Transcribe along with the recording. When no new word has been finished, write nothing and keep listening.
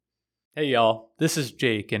Hey y'all, this is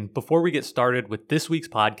Jake, and before we get started with this week's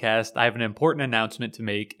podcast, I have an important announcement to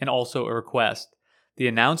make and also a request. The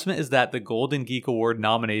announcement is that the Golden Geek Award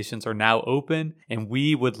nominations are now open, and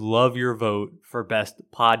we would love your vote for Best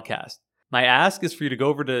Podcast. My ask is for you to go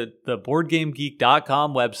over to the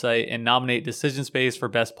BoardGameGeek.com website and nominate Decision Space for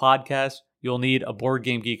Best Podcast. You'll need a Board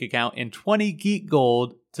Game Geek account and 20 Geek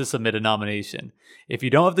Gold to submit a nomination. If you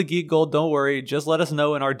don't have the Geek Gold, don't worry. Just let us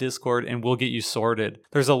know in our Discord and we'll get you sorted.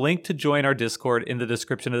 There's a link to join our Discord in the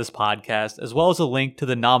description of this podcast, as well as a link to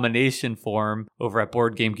the nomination form over at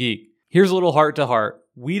Board Game Geek. Here's a little heart to heart.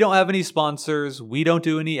 We don't have any sponsors. We don't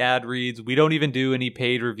do any ad reads. We don't even do any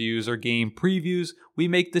paid reviews or game previews. We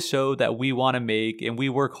make the show that we want to make, and we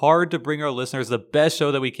work hard to bring our listeners the best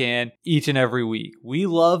show that we can each and every week. We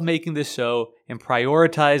love making this show and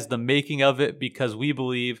prioritize the making of it because we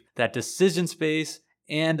believe that Decision Space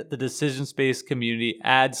and the Decision Space community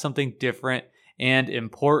add something different and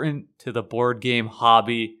important to the board game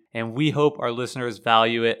hobby, and we hope our listeners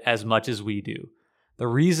value it as much as we do. The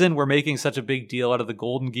reason we're making such a big deal out of the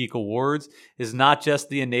Golden Geek Awards is not just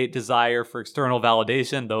the innate desire for external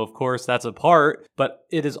validation, though of course that's a part, but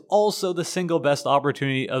it is also the single best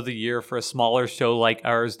opportunity of the year for a smaller show like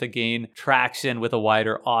ours to gain traction with a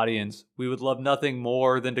wider audience. We would love nothing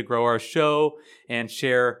more than to grow our show and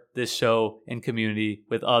share this show and community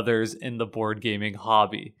with others in the board gaming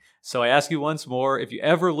hobby. So I ask you once more, if you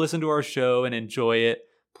ever listen to our show and enjoy it,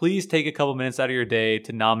 please take a couple minutes out of your day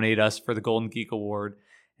to nominate us for the Golden Geek Award.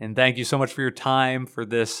 And thank you so much for your time for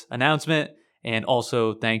this announcement. And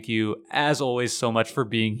also thank you, as always, so much for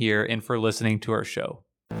being here and for listening to our show.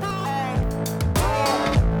 What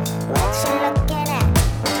you looking at?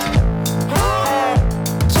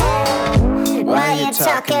 What are you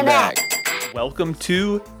talking about? Welcome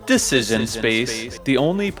to Decision Space, the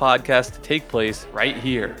only podcast to take place right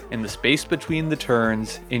here in the space between the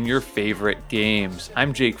turns in your favorite games.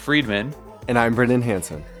 I'm Jake Friedman. And I'm Brendan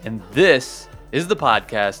Hansen. And this is the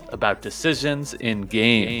podcast about decisions in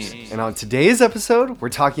games. And on today's episode, we're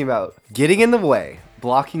talking about getting in the way,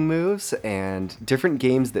 blocking moves, and different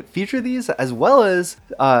games that feature these, as well as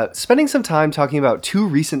spending some time talking about two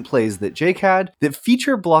recent plays that Jake had that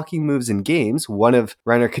feature blocking moves in games. One of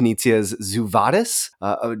Rainer Knizia's Vadis,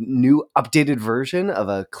 a new updated version of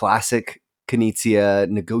a classic Knizia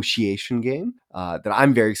negotiation game that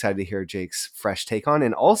I'm very excited to hear Jake's fresh take on,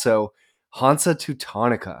 and also Hansa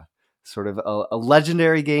Teutonica, sort of a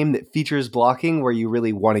legendary game that features blocking where you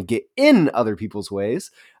really want to get in other people's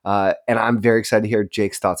ways. And I'm very excited to hear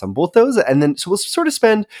Jake's thoughts on both those. And then, so we'll sort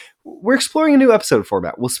of we're exploring a new episode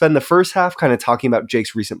format. We'll spend the first half kind of talking about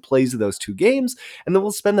Jake's recent plays of those two games, and then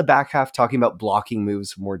we'll spend the back half talking about blocking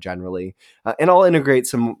moves more generally. And I'll integrate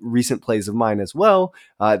some recent plays of mine as well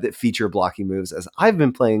that feature blocking moves, as I've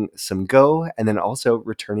been playing some Go, and then also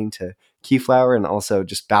returning to Keyflower and also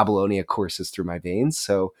just Babylonia courses through my veins.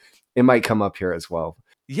 So it might come up here as well.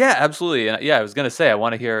 Yeah, absolutely. And yeah, I was going to say, I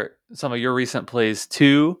want to hear some of your recent plays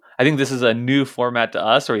too. I think this is a new format to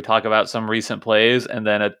us where we talk about some recent plays and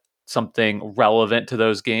then something relevant to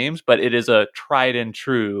those games, but it is a tried and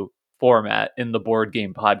true format in the board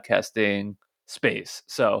game podcasting space.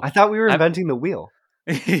 So I thought we were inventing the wheel.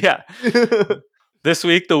 Yeah. This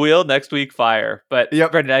week, the wheel, next week, fire. But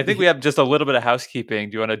yep. Brendan, I think we have just a little bit of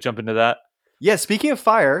housekeeping. Do you want to jump into that? Yeah, speaking of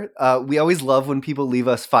fire, we always love when people leave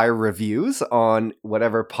us fire reviews on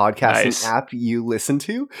whatever podcasting app you listen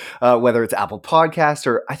to, whether it's Apple Podcast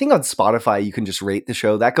or I think on Spotify, you can just rate the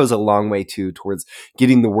show. That goes a long way too towards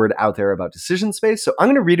getting the word out there about Decision Space. So I'm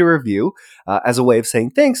going to read a review as a way of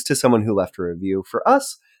saying thanks to someone who left a review for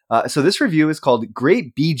us. So this review is called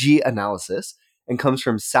Great BG Analysis and comes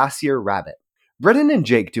from Sassier Rabbit. Brendan and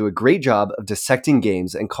Jake do a great job of dissecting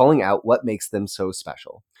games and calling out what makes them so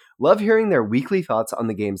special. Love hearing their weekly thoughts on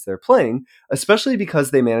the games they're playing, especially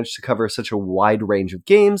because they manage to cover such a wide range of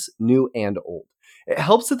games, new and old. It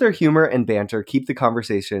helps that their humor and banter keep the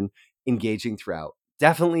conversation engaging throughout.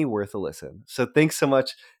 Definitely worth a listen. So thanks so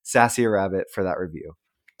much, Sassier Rabbit, for that review.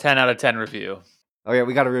 10 out of 10 review. Oh yeah,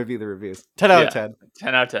 we got to review the reviews. 10 out of 10.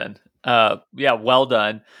 10 out of 10. Yeah, well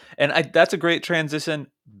done. And that's a great transition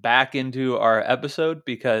back into our episode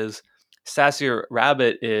because Sassier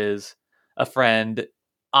Rabbit is a friend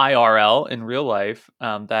IRL in real life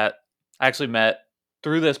that I actually met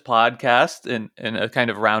through this podcast in a kind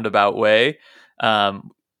of roundabout way.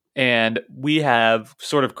 And we have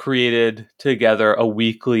sort of created together a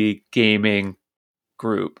weekly gaming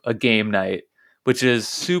group, a game night, which is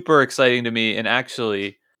super exciting to me. And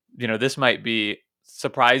actually, this might be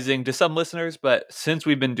surprising to some listeners, but since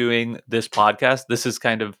we've been doing this podcast, this is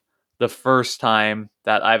kind of the first time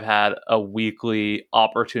that I've had a weekly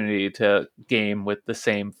opportunity to game with the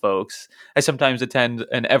same folks. I sometimes attend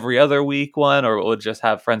an every other week one, or we'll just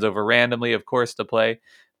have friends over randomly, of course, to play.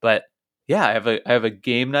 But yeah, I have a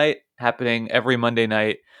game night happening every Monday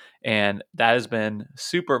night, and that has been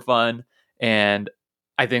super fun. And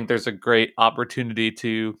I think there's a great opportunity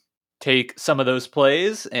to take some of those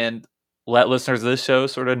plays and let listeners of this show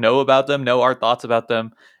sort of know about them, know our thoughts about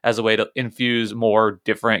them as a way to infuse more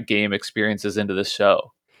different game experiences into this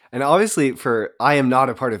show. And obviously, I am not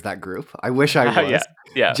a part of that group. I wish I Yeah. was.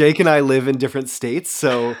 Yeah. Jake and I live in different states,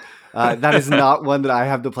 so that is not one that I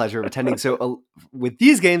have the pleasure of attending. So with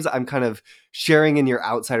these games, I'm kind of sharing in your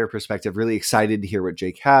outsider perspective. Really excited to hear what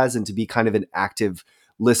Jake has and to be kind of an active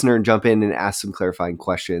listener and jump in and ask some clarifying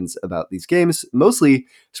questions about these games. Mostly,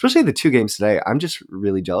 especially the 2 games today. I'm just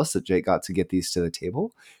really jealous that Jake got to get these to the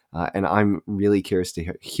table. And I'm really curious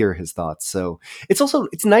to hear his thoughts. So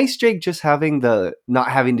it's nice, Jake, just having not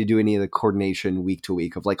having to do any of the coordination week to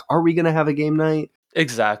week of like, are we going to have a game night?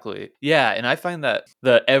 Exactly. Yeah. And I find that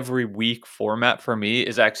the every week format for me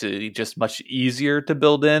is actually just much easier to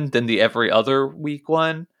build in than the every other week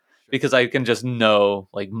one, because I can just know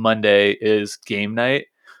like Monday is game night,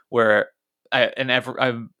 where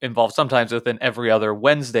I'm involved sometimes with an every other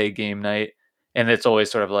Wednesday game night. And it's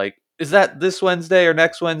always sort of like, is that this Wednesday or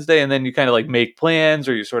next Wednesday? And then you kind of like make plans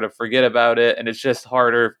or you sort of forget about it. And it's just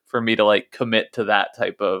harder for me to like commit to that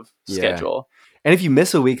type of Yeah. schedule. And if you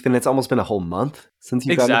miss a week, then it's almost been a whole month since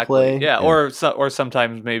you've gotten to Exactly. play. Yeah. Yeah. Or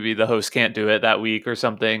sometimes maybe the host can't do it that week or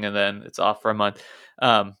something, and then it's off for a month.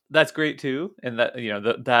 That's great too, and that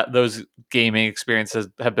that those gaming experiences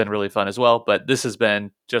have been really fun as well. But this has been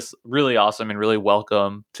just really awesome and really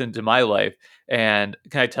welcome to my life. And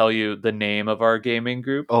can I tell you the name of our gaming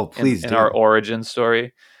group Oh, please and our do. origin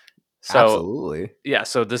story? So Absolutely. yeah,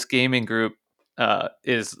 so this gaming group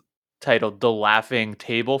is titled The Laughing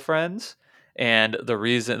Table Friends. And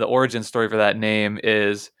the origin story for that name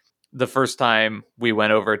is the first time we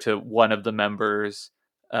went over to one of the members'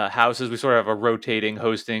 houses. We sort of have a rotating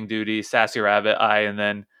hosting duty. Sassy Rabbit, I, and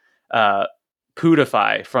then uh,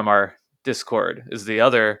 Pootify from our Discord is the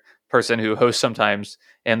other person who hosts sometimes.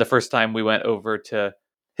 And the first time we went over to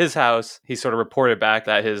his house, he sort of reported back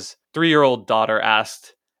that his 3-year-old daughter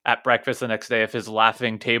asked at breakfast the next day if his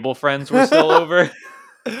laughing table friends were still over.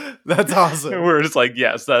 That's And awesome. we're just like,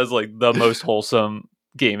 yes, that is like the most wholesome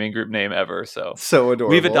gaming group name ever. So So we've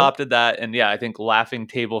adorable. adopted that. And yeah, I think laughing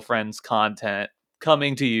table friends content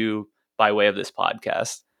coming to you by way of this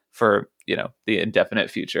podcast for, the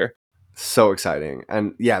indefinite future. So exciting.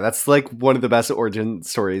 And yeah, that's like one of the best origin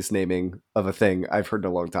stories naming of a thing I've heard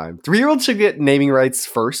in a long time. 3-year-olds should get naming rights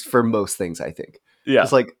first for most things, I think. Yeah.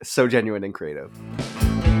 Just like so genuine and creative.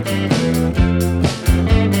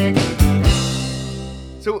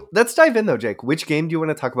 So let's dive in though, Jake. Which game do you want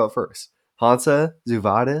to talk about first? Hansa,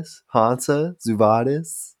 Vadis? Hansa,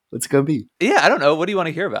 Vadis? What's it gonna be? Yeah, I don't know. What do you want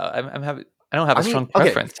to hear about? I don't have a strong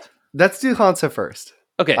Okay, preference. let's do Hansa first.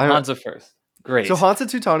 Okay, I, Hansa first. So Great. Hansa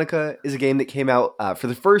Teutonica is a game that came out for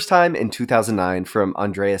the first time in 2009 from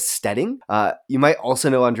Andreas Steding. You might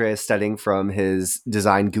also know Andreas Steding from his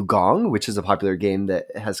design Gugong, which is a popular game that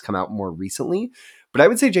has come out more recently. But I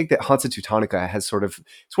would say, Jake, that Hansa Teutonica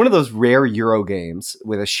it's one of those rare Euro games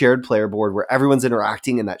with a shared player board where everyone's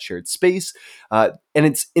interacting in that shared space. And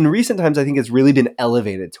it's in recent times, I think it's really been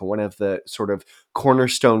elevated to one of the sort of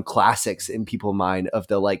cornerstone classics in people's mind of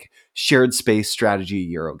the like shared space strategy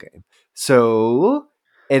Euro game. So,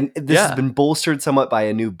 and this has Yeah. been bolstered somewhat by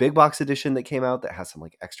a new big box edition that came out that has some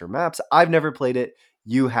like extra maps. I've never played it.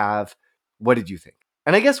 You have. What did you think?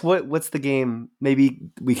 And I guess what's the game? Maybe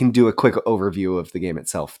we can do a quick overview of the game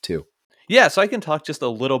itself too. Yeah, so I can talk just a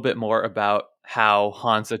little bit more about how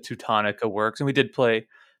Hansa Teutonica works. And we did play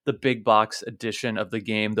the big box edition of the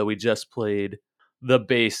game, though we just played the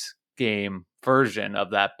base game version of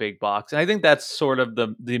that big box. And I think that's sort of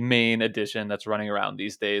the main edition that's running around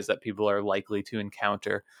these days that people are likely to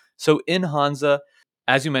encounter. So in Hansa,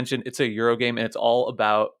 as you mentioned, it's a Euro game and it's all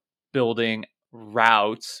about building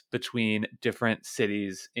routes between different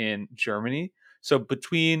cities in Germany. So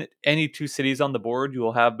between any 2 cities on the board, you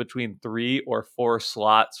will have between 3 or 4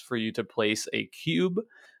 slots for you to place a cube.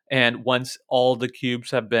 And once all the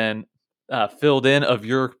cubes have been filled in of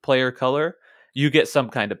your player color, you get some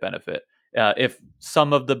kind of benefit. If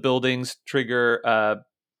some of the buildings trigger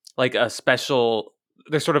like a special,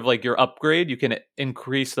 they're sort of like your upgrade. You can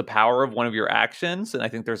increase the power of one of your actions, and I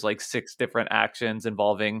think there's like 6 different actions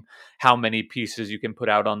involving how many pieces you can put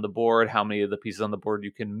out on the board, how many of the pieces on the board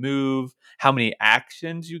you can move, how many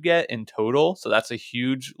actions you get in total. So that's a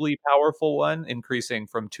hugely powerful one, increasing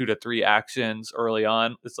from 2 to 3 actions early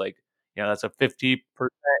on. It's like that's a 50%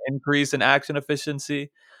 increase in action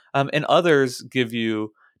efficiency. And others give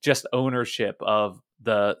you just ownership of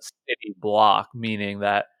the city block, meaning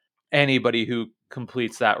that anybody who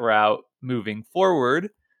completes that route moving forward,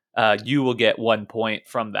 you will get 1 point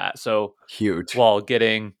from that. So Huge. while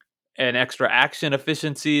getting an extra action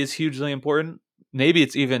efficiency is hugely important, maybe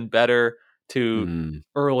it's even better to Mm,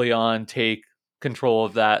 early on take control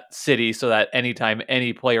of that city so that anytime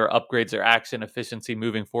any player upgrades their action efficiency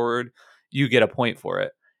moving forward, you get a point for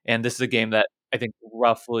it. And this is a game that I think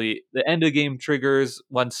roughly the end of game triggers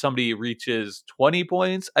once somebody reaches 20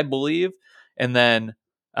 points, I believe. And then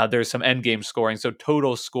there's some end game scoring. So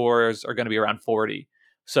total scores are going to be around 40.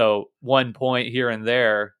 So 1 point here and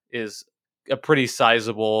there is a pretty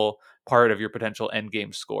sizable part of your potential end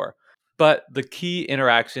game score. But the key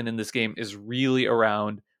interaction in this game is really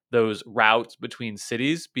around those routes between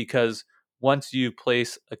cities, because once you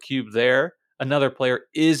place a cube there, another player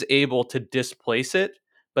is able to displace it.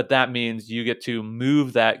 But that means you get to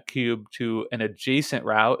move that cube to an adjacent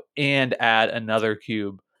route and add another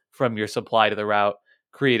cube from your supply to the route,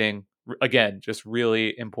 creating, again, just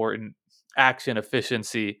really important action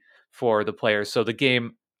efficiency for the players. So the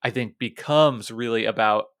game, I think, becomes really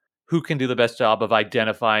about who can do the best job of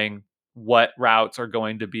identifying what routes are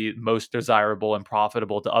going to be most desirable and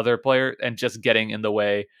profitable to other players and just getting in the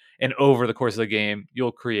way. And over the course of the game,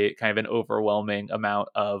 you'll create kind of an overwhelming amount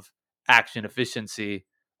of action efficiency,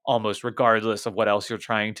 almost regardless of what else you're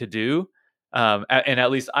trying to do. And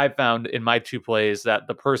at least I found in my two plays that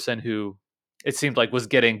the person who it seemed like was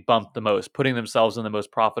getting bumped the most, putting themselves in the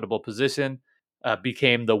most profitable position,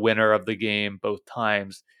 became the winner of the game both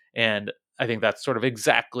times. And I think that's sort of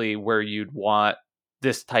exactly where you'd want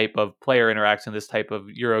this type of player interaction, this type of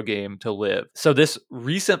Euro game to live. So this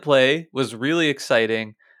recent play was really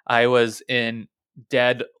exciting. I was in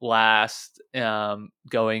dead last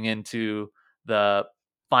going into the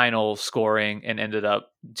final scoring and ended up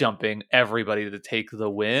jumping everybody to take the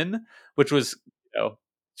win, which was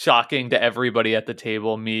shocking to everybody at the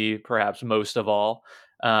table, me perhaps most of all.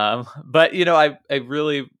 But I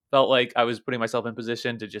really felt like I was putting myself in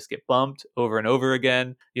position to just get bumped over and over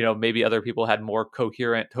again. Maybe other people had more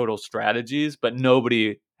coherent total strategies, but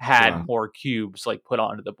nobody had yeah. more cubes like put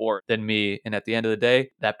onto the board than me. And at the end of the day,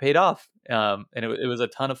 that paid off. And it was a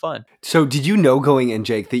ton of fun. So did you know going in,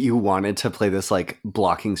 Jake, that you wanted to play this like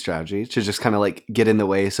blocking strategy to just kind of like get in the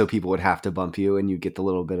way so people would have to bump you and you get the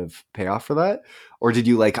little bit of payoff for that? Or did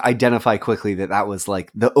you like identify quickly that that was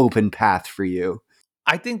like the open path for you?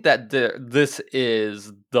 I think that this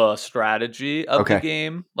is the strategy of the Okay.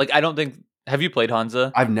 game. Like, I don't think. Have you played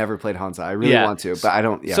Hansa? I've never played Hansa. I really Yeah. want to, but I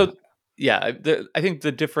don't. Yeah. So yeah, I think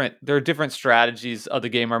there are different strategies of the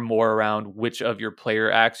game are more around which of your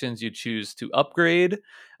player actions you choose to upgrade,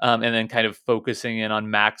 and then kind of focusing in on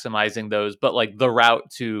maximizing those. But like the route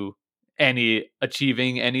to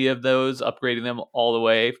achieving any of those, upgrading them all the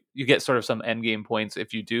way, you get sort of some end game points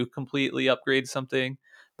if you do completely upgrade something.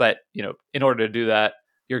 But in order to do that,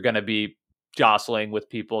 you're going to be jostling with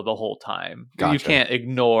people the whole time. You Gotcha. can't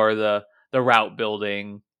ignore the route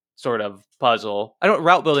building sort of puzzle.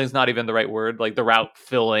 Route building is not even the right word, like the route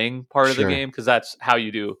filling part of the Sure. game, because that's how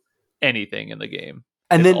you do anything in the game.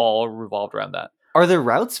 And It's then all revolved around that. are the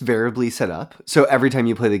routes variably set up? So every time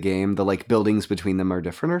you play the game, the like buildings between them are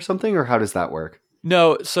different or something, or how does that work?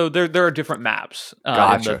 No, so there are different maps in the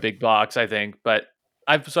Gotcha. big box, I think, but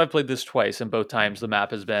I've played this twice, and both times the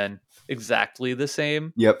map has been exactly the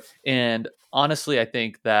same. Yep. And honestly, I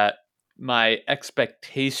think that my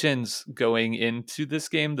expectations going into this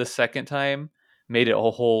game the second time made it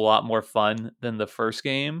a whole lot more fun than the first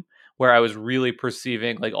game, where I was really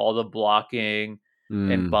perceiving like all the blocking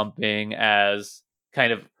and Mm, bumping as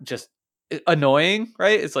kind of just annoying,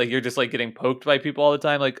 right? It's like you're just like getting poked by people all the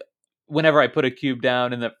time. Like whenever I put a cube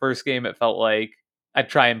down in the first game, it felt like I'd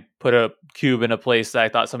try and put a cube in a place that I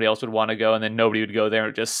thought somebody else would want to go, and then nobody would go there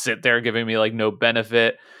and just sit there giving me like no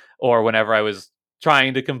benefit. Or whenever I was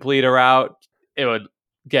trying to complete a route, it would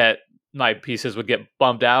get my pieces would get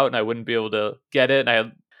bumped out and I wouldn't be able to get it.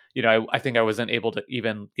 And I think I wasn't able to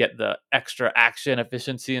even get the extra action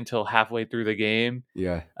efficiency until halfway through the game.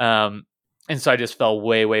 yeah. And so I just fell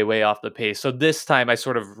way, way, way off the pace. So this time I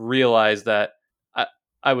sort of realized that I,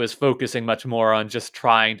 I was focusing much more on just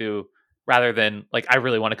trying to, rather than like, I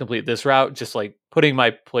really want to complete this route, just like putting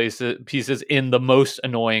my pieces in the most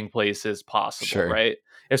annoying places possible, Sure. right?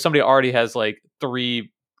 If somebody already has like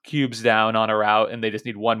 3 cubes down on a route and they just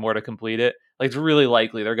need one more to complete it, like it's really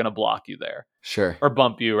likely they're going to block you there Sure. or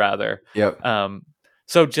bump you rather. Yep.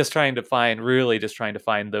 So just trying to find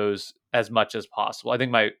those as much as possible. I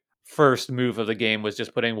think my first move of the game was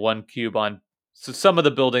just putting one cube on. So some of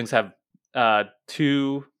the buildings have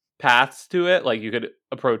two paths to it. Like you could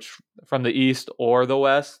approach from the east or the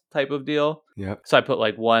west type of deal. Yep. So I put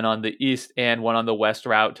like one on the east and one on the west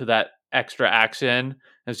route to that extra action.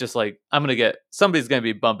 It's just like somebody's gonna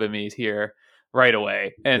be bumping me here right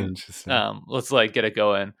away, and Interesting. let's like get it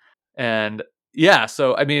going. And yeah,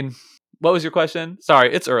 so I mean, what was your question?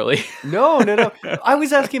 Sorry, it's early. No. I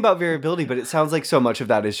was asking about variability, but it sounds like so much of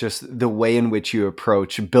that is just the way in which you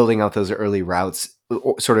approach building out those early routes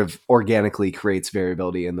sort of organically creates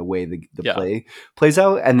variability in the way the Yeah. play plays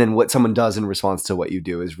out. And then what someone does in response to what you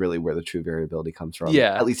do is really where the true variability comes from,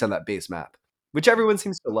 Yeah. at least on that base map, which everyone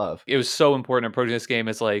seems to love. It was so important approaching this game.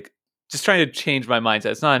 It's like just trying to change my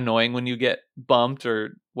mindset. It's not annoying when you get bumped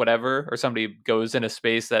or whatever, or somebody goes in a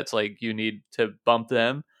space that's like you need to bump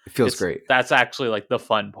them. It feels great. That's actually like the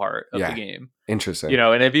fun part of the Yeah. game. Interesting. You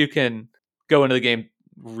know, and if you can go into the game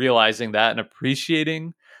realizing that and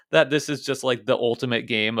appreciating that this is just like the ultimate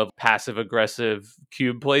game of passive aggressive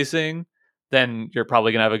cube placing, then you're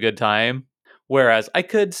probably gonna have a good time. Whereas I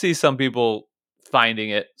could see some people finding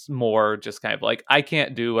it more just kind of like, I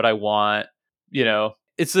can't do what I want, you know.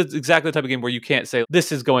 It's exactly the type of game where you can't say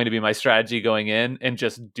this is going to be my strategy going in and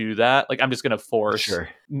just do that. Like I'm just going to force Sure.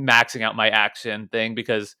 maxing out my action thing,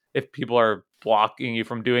 because if people are blocking you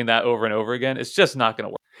from doing that over and over again, it's just not going to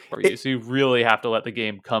work for you. So you really have to let the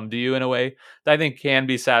game come to you in a way that I think can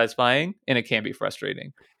be satisfying and it can be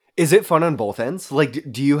frustrating. Is it fun on both ends?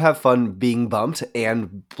 Like, do you have fun being bumped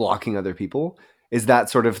and blocking other people? Is that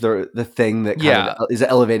sort of the thing that kind of is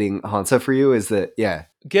elevating Hansa for you? Is that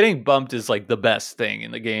Getting bumped is like the best thing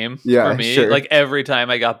in the game for Yeah, me. sure. Like every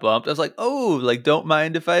time I got bumped, I was like, oh, like don't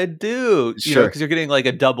mind if I do, you know, Sure. because you're getting like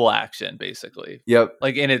a double action basically. Yep.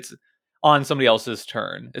 Like, and it's on somebody else's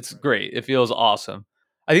turn. It's great. It feels awesome.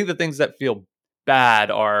 I think the things that feel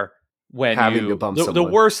bad are when Having to bump the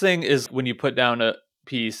someone. worst thing is when you put down a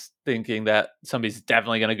piece thinking that somebody's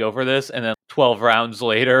definitely going to go for this, and then 12 rounds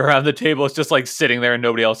later around the table it's just like sitting there and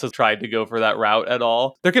nobody else has tried to go for that route at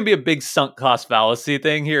all. There can be a big sunk cost fallacy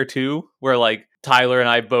thing here too, where like Tyler and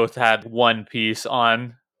I both had one piece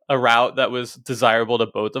on a route that was desirable to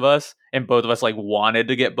both of us, and both of us like wanted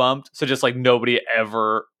to get bumped, so just like nobody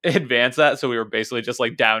ever advanced that, so we were basically just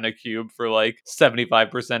like down a cube for like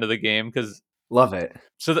 75% of the game, because Love it.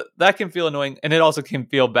 so that can feel annoying, and it also can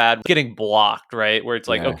feel bad getting blocked, right? Where it's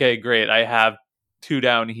like, Yeah. okay, great, I have two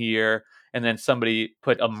down here, and then somebody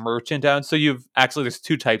put a merchant down. So there's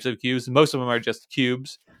two types of cubes. Most of them are just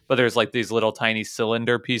cubes, but there's like these little tiny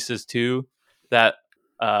cylinder pieces too that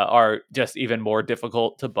are just even more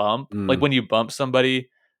difficult to bump. Like when you bump somebody,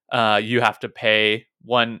 you have to pay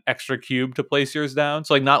one extra cube to place yours down.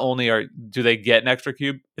 So like not only do they get an extra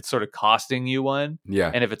cube, it's sort of costing you one. Yeah.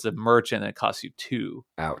 And if it's a merchant, it costs you two.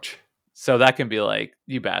 Ouch. So that can be like,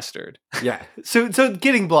 you bastard. Yeah. So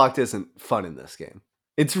getting blocked isn't fun in this game.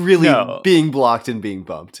 It's really No. being blocked and being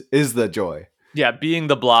bumped is the joy. Yeah, being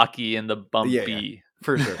the blocky and the bumpy. Yeah.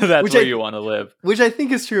 For sure. That's where you want to live. Which I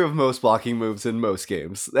think is true of most blocking moves in most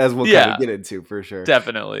games, as we'll kind of get into for sure.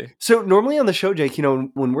 Definitely. So normally on the show, Jake, you know,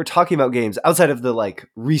 when we're talking about games outside of the like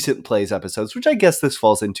recent plays episodes, which I guess this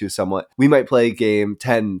falls into somewhat, we might play a game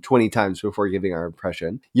 10, 20 times before giving our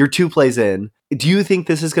impression. You're 2 plays in. Do you think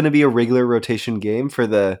this is going to be a regular rotation game for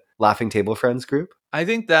the Laughing Table Friends group? I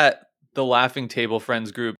think that the Laughing Table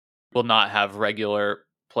Friends group will not have regular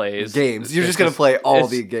plays. Games. You're just going to play all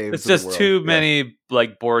the games. It's just too many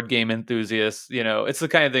like board game enthusiasts. You know, it's the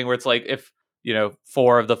kind of thing where it's like if, you know,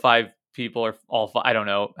 4 of the 5 people are all, I don't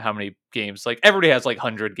know how many games, like everybody has like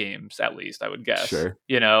 100 games at least, I would guess. Sure.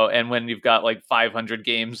 You know, and when you've got like 500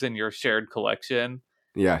 games in your shared collection,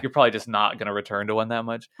 yeah, you're probably just not going to return to one that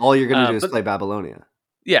much. All you're going to do is play Babylonia.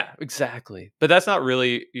 Yeah, exactly. But that's not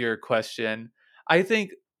really your question. I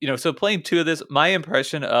think, you know, so playing 2 of this, my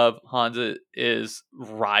impression of Hansa is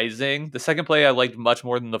rising. The second play I liked much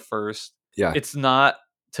more than the first. Yeah. It's not,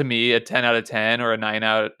 to me, a 10 out of 10 or a 9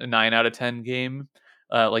 out of 10 game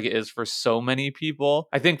like it is for so many people.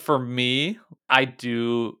 I think for me, I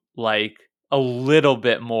do like a little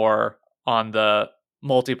bit more on the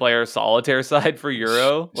multiplayer solitaire side for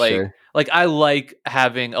Euro. Sure. Like I like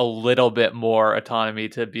having a little bit more autonomy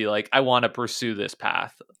to be like, I want to pursue this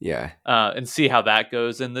path. Yeah. And see how that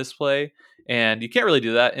goes in this play. And you can't really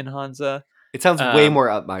do that in Hansa. It sounds way more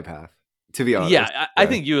up my path, to be honest. Yeah, I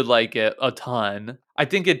think you would like it a ton. I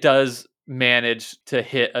think it does manage to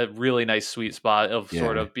hit a really nice sweet spot of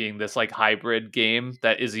sort of being this like hybrid game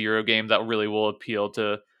that is a Euro game that really will appeal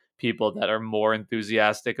to people that are more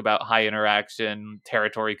enthusiastic about high interaction,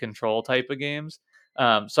 territory control type of games.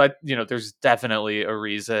 So there's definitely a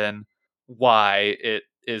reason why it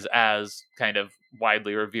is as kind of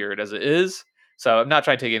widely revered as it is. So I'm not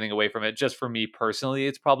trying to take anything away from it. Just for me personally,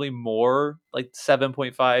 it's probably more like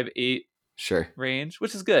 7.5, 8 Sure. range,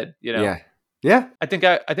 which is good. Yeah. Yeah. I think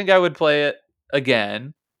I would play it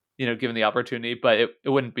again, given the opportunity, but it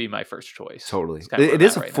wouldn't be my first choice. Totally. It's kind of where It I'm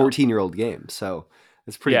is at a right now. 14-year-old game, so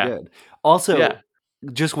it's pretty Yeah. good. Also, Yeah.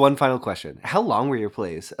 just one final question. How long were your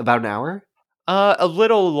plays? About an hour? A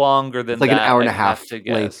little longer It's than like an that, hour and a I'd have half to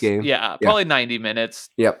length guess. game. Yeah, Yeah. probably 90 minutes.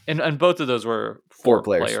 Yep. And both of those were 4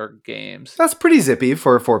 players. 4-player games. That's pretty zippy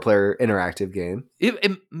for a 4-player interactive game.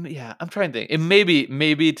 Yeah, I'm trying to think. It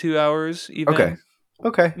maybe 2 hours even.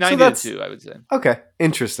 Okay. 90 So that's to 2, I would say. okay.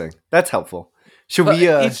 Interesting. That's helpful. Should But we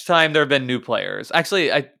each time there have been new players.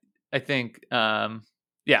 Actually, I think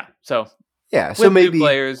yeah, so yeah, so with new maybe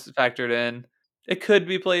players factored in, it could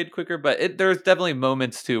be played quicker, but there's definitely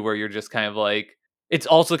moments too where you're just kind of like, it's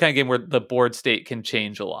also the kind of game where the board state can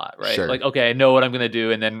change a lot, right? Sure. Like, okay, I know what I'm gonna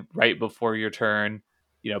do, and then right before your turn,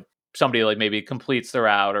 somebody like maybe completes the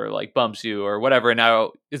route or like bumps you or whatever, and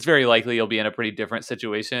now it's very likely you'll be in a pretty different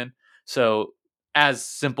situation. So as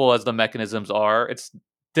simple as the mechanisms are, it's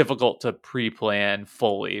difficult to pre-plan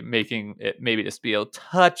fully, making it maybe just be a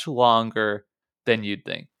touch longer than you'd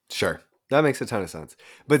think. Sure. That makes a ton of sense.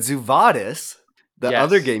 But Zuvadis, the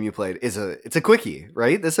other Yes. game you played, it's a quickie,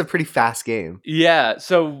 right? This is a pretty fast game. Yeah.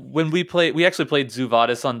 So when we actually played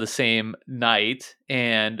Zuvadis on the same night,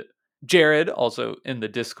 and Jared, also in the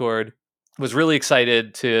Discord, was really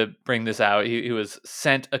excited to bring this out. He was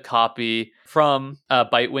sent a copy from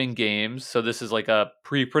Bitewing Games. So this is like a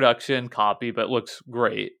pre-production copy, but looks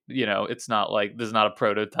great. It's not like, this is not a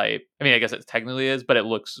prototype. I mean, I guess it technically is, but it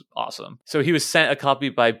looks awesome. So he was sent a copy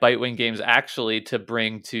by Bitewing Games actually to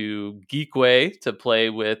bring to Geekway to play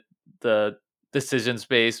with the decision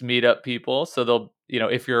space meetup people. So they'll,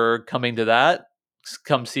 if you're coming to that,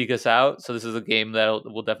 come seek us out. So this is a game that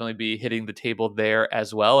will definitely be hitting the table there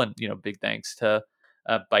as well. And big thanks to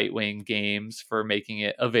Bitewing Games for making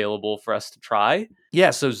it available for us to try.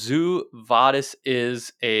 Yeah, so Zoo Vadis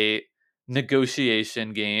is a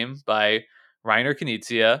negotiation game by Reiner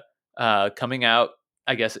Knizia, coming out,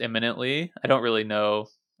 I guess, imminently. I don't really know.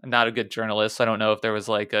 I'm not a good journalist, so I don't know if there was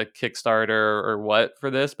like a Kickstarter or what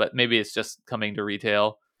for this, but maybe it's just coming to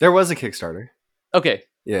retail. There was a Kickstarter. Okay,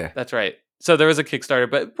 Yeah. that's right. So there was a Kickstarter,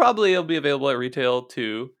 but probably it'll be available at retail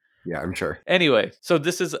too. Yeah, I'm sure. Anyway, so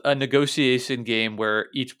this is a negotiation game where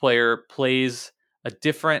each player plays a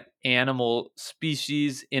different animal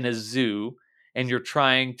species in a zoo, and you're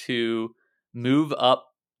trying to move up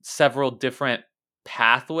several different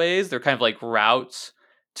pathways. They're kind of like routes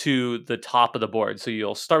to the top of the board. So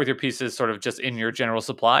you'll start with your pieces sort of just in your general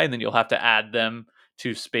supply, and then you'll have to add them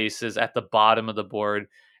to spaces at the bottom of the board.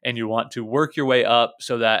 And you want to work your way up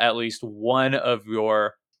so that at least one of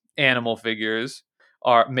your animal figures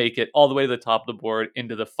make it all the way to the top of the board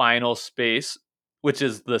into the final space, which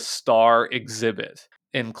is the star exhibit.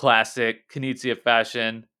 In classic Knizia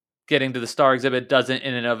fashion, getting to the star exhibit doesn't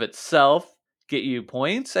in and of itself get you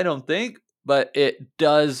points, I don't think, but it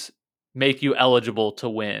does make you eligible to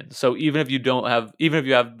win. So even if you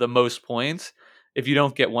have the most points, if you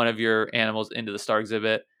don't get one of your animals into the star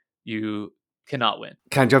exhibit, you cannot win.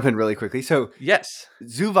 Can I jump in really quickly? So Yes.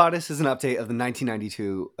 Zuvadis is an update of the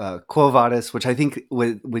 1992 Quo Vadis, which I think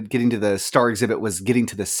with getting to the star exhibit was getting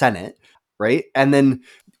to the Senate, right? And then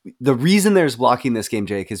the reason there's blocking this game,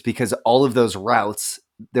 Jake, is because all of those routes,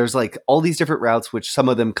 there's like all these different routes, which some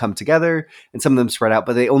of them come together and some of them spread out,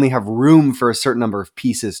 but they only have room for a certain number of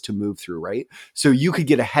pieces to move through, right? So you could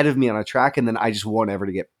get ahead of me on a track, and then I just won't ever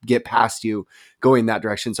to get past you going that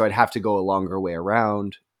direction. So I'd have to go a longer way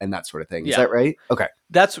around and that sort of thing. Is Yeah. that right? Okay.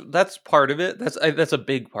 That's part of it. That's a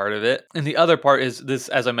big part of it. And the other part is this,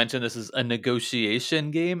 as I mentioned, this is a negotiation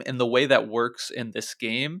game, and the way that works in this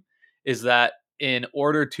game is that in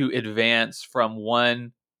order to advance from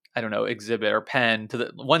one, I don't know, exhibit or pen to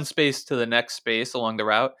the one space to the next space along the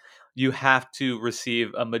route, you have to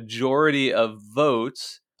receive a majority of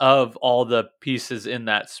votes of all the pieces in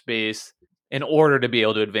that space in order to be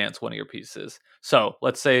able to advance one of your pieces. So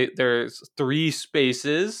let's say there's 3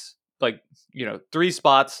 spaces, like 3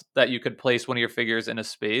 spots that you could place one of your figures in a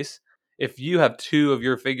space. If you have 2 of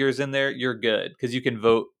your figures in there, you're good because you can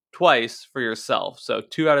vote twice for yourself. So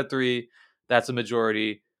 2 out of 3, that's a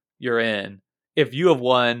majority, you're in. If you have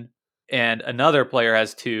 1 and another player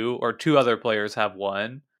has 2, or 2 other players have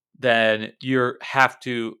 1, then you have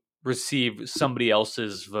to receive somebody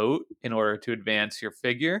else's vote in order to advance your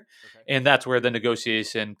figure. Okay. And that's where the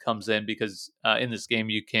negotiation comes in, because in this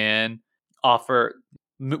game you can offer,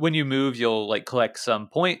 when you move, you'll like collect some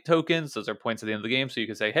point tokens. Those are points at the end of the game. So you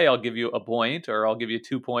can say, hey, I'll give you a point, or I'll give you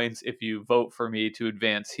 2 points if you vote for me to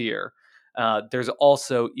advance here. There's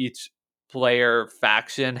also each player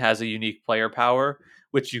faction has a unique player power,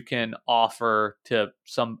 which you can offer to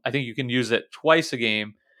some. I think you can use it twice a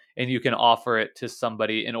game, and you can offer it to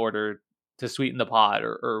somebody in order to sweeten the pot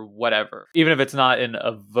or whatever. Even if it's not in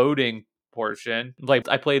a voting portion. Like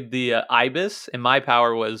I played the Ibis, and my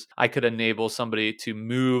power was I could enable somebody to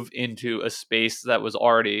move into a space that was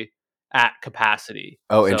already at capacity.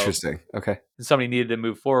 Oh, So interesting. Okay. if somebody needed to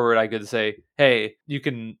move forward, I could say, hey, you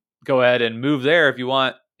can go ahead and move there if you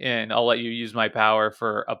want, and I'll let you use my power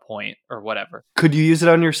for a point or whatever. Could you use it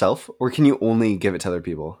on yourself, or can you only give it to other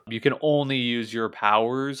people? You can only use your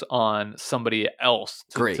powers on somebody else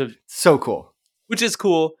Great. So cool. which is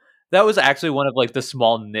cool. That was actually one of like the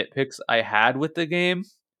small nitpicks I had with the game,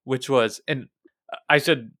 which was, and I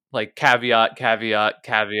should like caveat,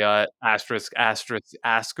 asterisk,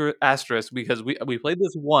 asterisk, because we played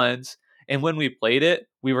this once, and when we played it,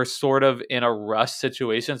 we were sort of in a rush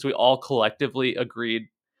situation. So we all collectively agreed,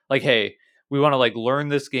 like, hey, we want to like learn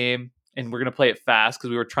this game, and we're gonna play it fast because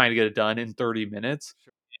we were trying to get it done in 30 minutes.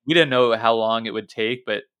 We didn't know how long it would take,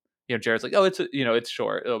 but Jared's like, oh, it's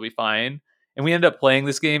short, it'll be fine. And we ended up playing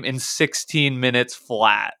this game in 16 minutes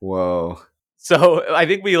flat. Whoa. So I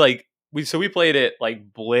think we played it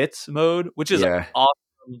like blitz mode, which is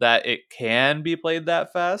awesome that it can be played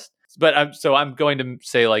that fast. But I'm going to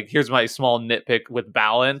say, like, here's my small nitpick with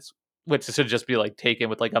balance, which should just be like taken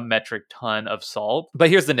with like a metric ton of salt. But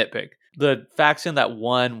here's the nitpick: the faction that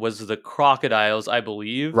won was the crocodiles, I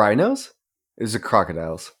believe. Rhinos? It was the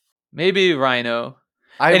crocodiles. Maybe rhino.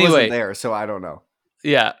 I Anyway, wasn't there, so I don't know.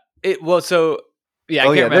 Yeah. I can't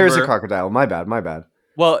remember. There's a crocodile. My bad.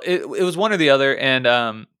 Well, it was one or the other,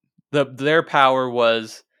 and their power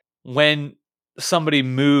was when somebody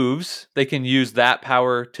moves, they can use that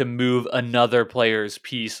power to move another player's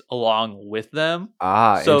piece along with them.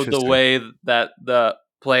 So Interesting. the way that the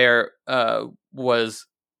player was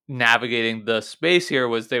navigating the space here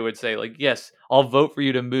was they would say, like, yes, I'll vote for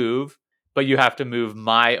you to move, but you have to move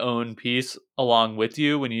my own piece along with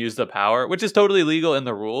you when you use the power, which is totally legal in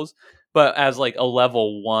the rules. But as like a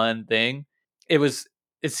level 1 thing, it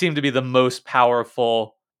seemed to be the most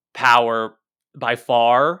powerful power by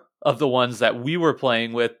far of the ones that we were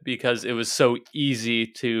playing with, because it was so easy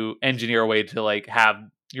to engineer a way to like have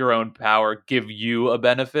your own power give you a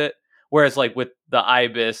benefit. Whereas like with the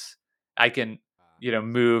Ibis, I can,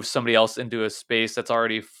 move somebody else into a space that's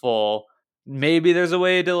already full. Maybe there's a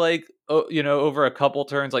way to like, over a couple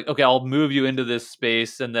turns, like, okay, I'll move you into this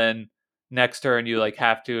space, and then next turn you like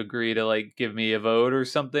have to agree to like give me a vote or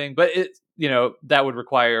something. But it, that would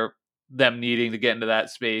require them needing to get into that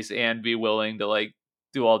space and be willing to like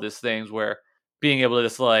do all these things, where being able to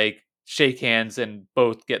just like shake hands and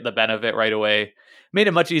both get the benefit right away made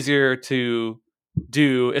it much easier to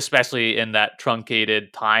do, especially in that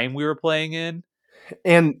truncated time we were playing in.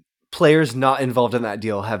 And players not involved in that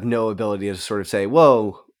deal have no ability to sort of say,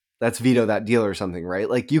 whoa, let's veto that deal or something, right?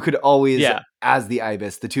 Like you could always, as the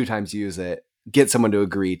Ibis, the 2 times you use it, get someone to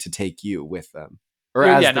agree to take you with them. Or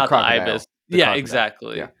as the not crocodile. The Ibis. Crocodile.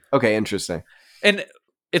 Exactly. Yeah. Okay, interesting. And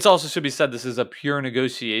it's also should be said, this is a pure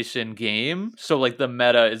negotiation game, so like the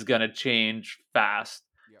meta is going to change fast.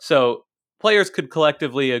 Yep. So players could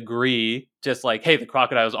collectively agree, just like, hey, the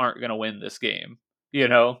crocodiles aren't going to win this game,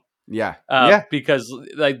 Yeah. Because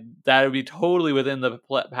like that would be totally within the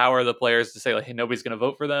power of the players to say, like, hey, nobody's going to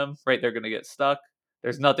vote for them, right? They're going to get stuck.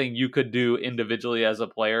 There's nothing you could do individually as a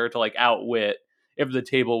player to like outwit if the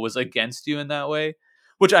table was against you in that way,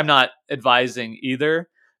 which I'm not advising either.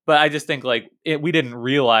 But I just think like we didn't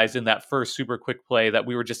realize in that first super quick play that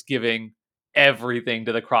we were just giving everything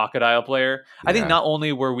to the crocodile player. Yeah. I think not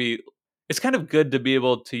only were we, it's kind of good to be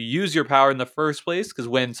able to use your power in the first place, because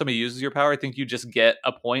when somebody uses your power, I think you just get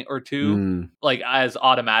a point or two like as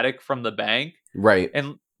automatic from the bank. Right.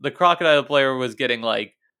 And the crocodile player was getting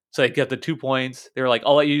like, so they get the 2 points. They were like,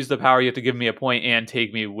 I'll let you use the power. You have to give me a point and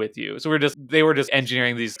take me with you. So they were just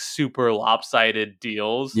engineering these super lopsided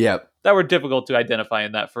deals. Yep. That were difficult to identify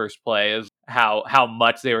in that first play, as how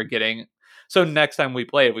much they were getting. So next time we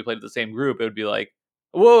played the same group, it would be like,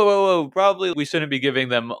 whoa, probably we shouldn't be giving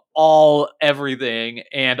them everything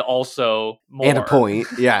and also more. And a point.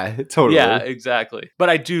 Yeah, totally. Yeah, exactly. But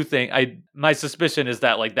I do think my suspicion is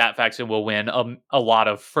that like that faction will win a lot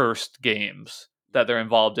of first games that they're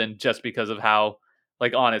involved in, just because of how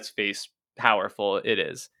like on its face powerful it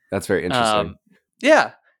is. That's very interesting.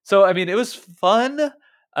 Yeah. So I mean, it was fun.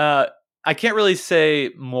 I can't really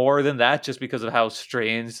say more than that, just because of how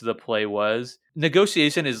strange the play was.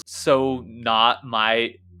 Negotiation is so not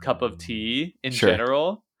my cup of tea in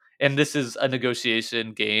general. And this is a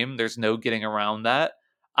negotiation game. There's no getting around that.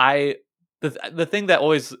 I the thing that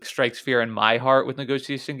always strikes fear in my heart with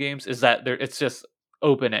negotiation games is that it's just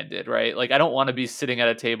open ended, right? Like I don't want to be sitting at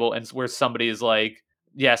a table and where somebody is like,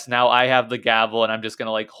 yes, now I have the gavel and I'm just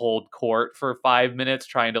gonna like hold court for 5 minutes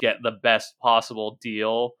trying to get the best possible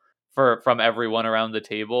deal from everyone around the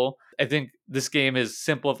table. I think this game is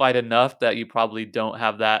simplified enough that you probably don't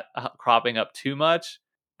have that cropping up too much,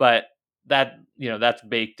 but that's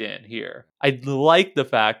baked in here. I like the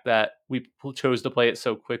fact that we chose to play it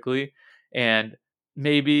so quickly, and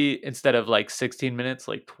maybe instead of like 16 minutes,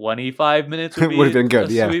 like 25 minutes would Would have be been a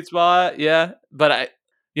good. Yeah. sweet spot. Yeah, but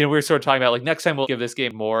we were sort of talking about like next time we'll give this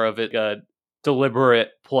game more of a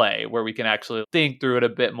deliberate play where we can actually think through it a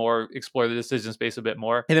bit more, explore the decision space a bit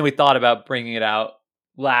more. And then we thought about bringing it out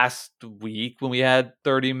last week when we had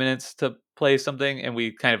 30 minutes to play something, and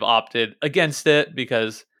we kind of opted against it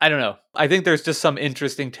because I don't know. I think there's just some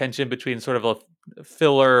interesting tension between sort of a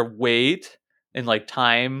filler wait and like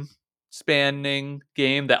time spanning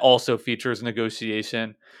game that also features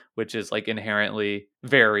negotiation, which is like inherently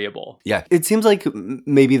variable. Yeah. It seems like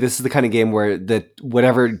maybe this is the kind of game where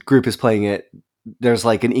whatever group is playing it, there's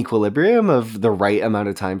like an equilibrium of the right amount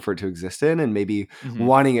of time for it to exist in, and maybe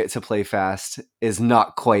wanting it to play fast is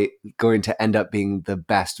not quite going to end up being the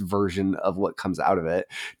best version of what comes out of it.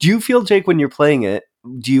 Do you feel, Jake, when you're playing it,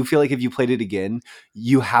 do you feel like if you played it again,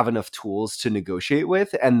 you have enough tools to negotiate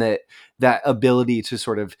with, and that ability to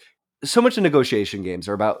sort of, so much of negotiation games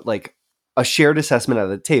are about like a shared assessment at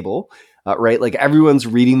the table, right? Like everyone's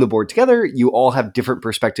reading the board together. You all have different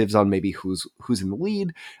perspectives on maybe who's in the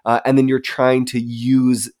lead, and then you're trying to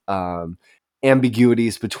use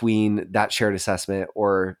ambiguities between that shared assessment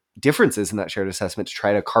or differences in that shared assessment to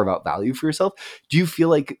try to carve out value for yourself. Do you feel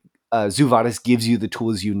like Vadis gives you the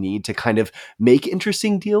tools you need to kind of make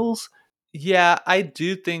interesting deals? Yeah, I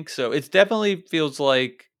do think so. It definitely feels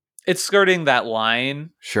like it's skirting that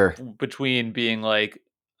line Sure. between being like,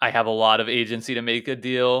 I have a lot of agency to make a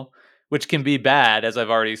deal, which can be bad, as I've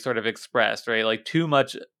already sort of expressed, right? Like too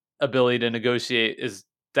much ability to negotiate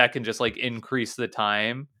that can just like increase the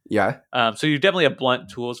time. Yeah. So you definitely have blunt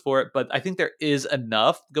tools for it, but I think there is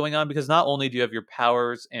enough going on because not only do you have your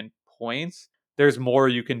powers and points, there's more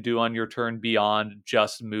you can do on your turn beyond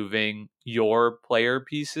just moving your player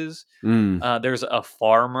pieces. Mm. There's a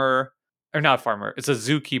farmer, or not farmer, it's a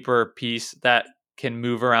zookeeper piece that can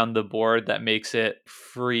move around the board that makes it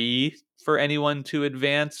free for anyone to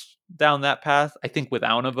advance down that path. I think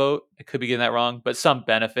without a vote. I could be getting that wrong, but some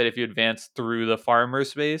benefit if you advance through the farmer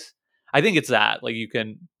space. I think it's that. Like you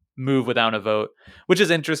can move without a vote, which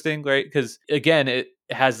is interesting, right? Because again, it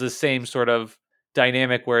has the same sort of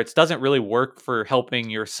dynamic where it doesn't really work for helping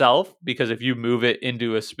yourself, because if you move it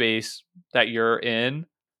into a space that you're in,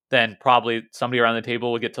 then probably somebody around the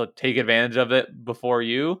table will get to take advantage of it before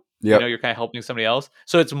you. Yep. You're kind of helping somebody else.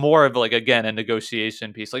 So it's more of like, again, a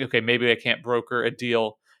negotiation piece. Like, okay, maybe I can't broker a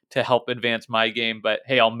deal to help advance my game, but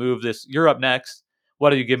hey, I'll move this. You're up next.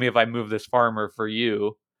 What do you give me if I move this farmer for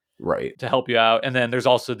you Right. to help you out? And then there's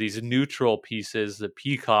also these neutral pieces, the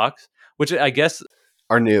peacocks, which I guess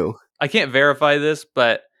Are new. I can't verify this,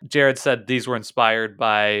 but Jared said these were inspired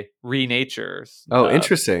by Renature's Oh,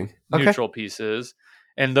 interesting. Okay. neutral pieces,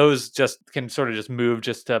 and those just can sort of just move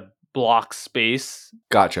just to block space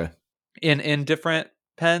Gotcha. in different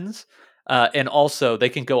pens, and also they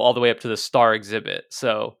can go all the way up to the star exhibit.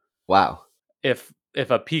 So Wow. if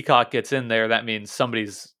a peacock gets in there, that means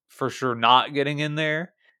somebody's for sure not getting in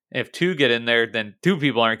there. If two get in there, then two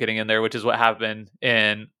people aren't getting in there, which is what happened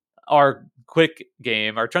in our quick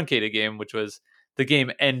game, our truncated game, which was the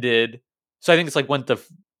game ended. So I think it's like when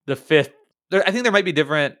the fifth. I think there might be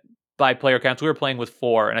different by player counts. We were playing with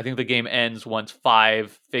 4, and I think the game ends once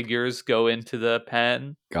 5 figures go into the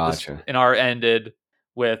pen. Gotcha. And our ended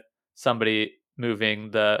with somebody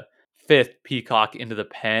moving the 5th peacock into the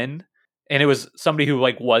pen, and it was somebody who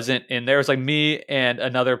like wasn't in there. It was like me and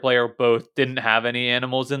another player both didn't have any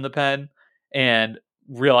animals in the pen and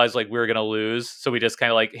realized like we were gonna lose, so we just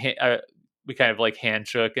kind of like we kind of like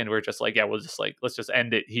handshook and we're just like, yeah, we'll just like, let's just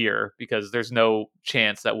end it here because there's no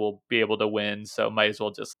chance that we'll be able to win, so might as well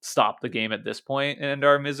just stop the game at this point and end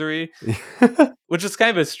our misery. Which is kind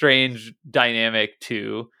of a strange dynamic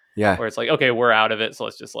too, Yeah. where it's like, okay, we're out of it, so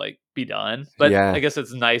let's just like be done. But Yeah. I guess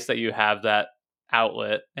it's nice that you have that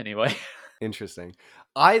outlet anyway. Interesting.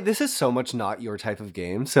 This is so much not your type of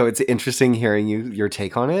game, so it's interesting hearing your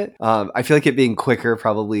take on it. I feel like it being quicker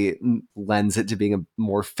probably lends it to being a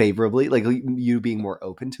more favorably, like you being more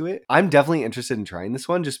open to it. I'm definitely interested in trying this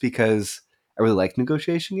one just because I really like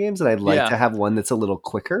negotiation games, and I'd like to have one that's a little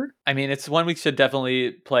quicker. I mean, it's one we should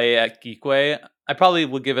definitely play at Geekway. I probably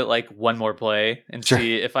will give it like one more play and Sure.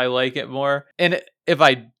 see if I like it more. And if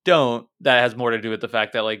I don't, that has more to do with the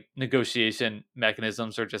fact that like negotiation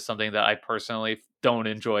mechanisms are just something that I personally don't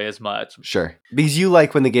enjoy as much. Sure. Because you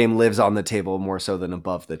like when the game lives on the table more so than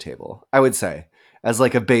above the table, I would say, as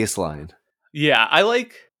like a baseline. Yeah,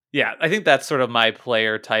 I think that's sort of my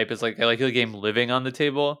player type is like I like the game living on the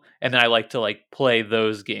table, and then I like to like play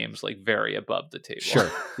those games like very above the table.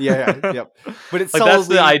 Sure. Yeah. Yep. But it's Like that's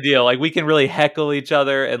solidly. the ideal. Like we can really heckle each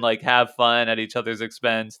other and like have fun at each other's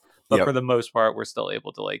expense, but for Yep. the most part, we're still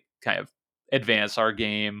able to like kind of advance our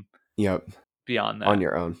game Yep. beyond that. On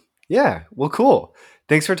your own. Yeah. Well, cool.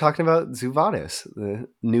 Thanks for talking about Vadis, the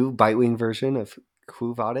new Bitewing version of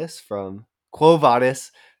Quo Vadis from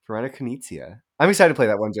Reiner Knizia. I'm excited to play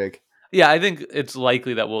that one, Jake. Yeah, I think it's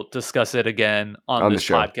likely that we'll discuss it again on On the this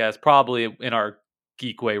show. podcast, probably in our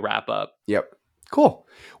Geekway wrap up. Yep. Cool.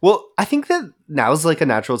 Well, I think that now's like a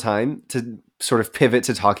natural time to sort of pivot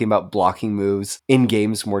to talking about blocking moves in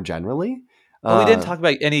games more generally. Oh, we didn't talk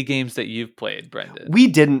about any games that you've played, Brendan. We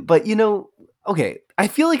didn't, but okay. I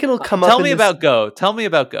feel like it'll come up. Tell me about Go. Tell me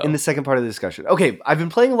about Go. In the second part of the discussion. Okay, I've been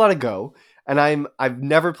playing a lot of Go, and I've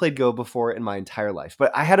never played Go before in my entire life,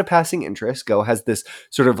 but I had a passing interest. Go has this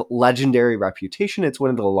sort of legendary reputation. It's one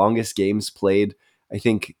of the longest games played, I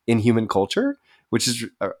think, in human culture, which is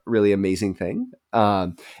a really amazing thing.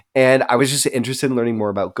 And I was just interested in learning more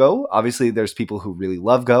about Go. Obviously, there's people who really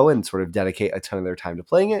love Go and sort of dedicate a ton of their time to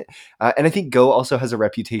playing it. And I think Go also has a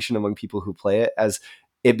reputation among people who play it as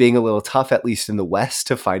it being a little tough, at least in the West,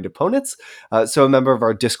 to find opponents. So a member of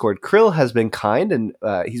our Discord, Krill, has been kind, and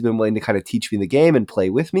he's been willing to kind of teach me the game and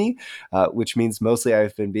play with me, which means mostly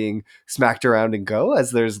I've been being smacked around in Go,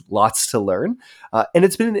 as there's lots to learn. And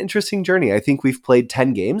it's been an interesting journey. I think we've played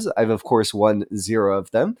 10 games. I've, of course, won 0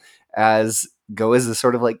 of them, as Go is a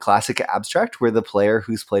sort of like classic abstract where the player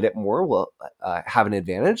who's played it more will have an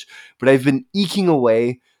advantage. But I've been eking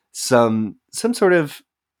away some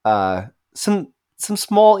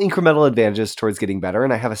small incremental advantages towards getting better.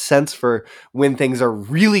 And I have a sense for when things are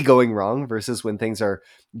really going wrong versus when things are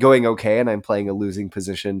going okay and I'm playing a losing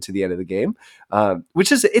position to the end of the game,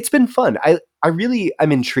 it's been fun.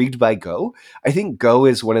 I'm intrigued by Go. I think Go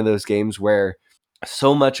is one of those games where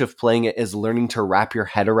so much of playing it is learning to wrap your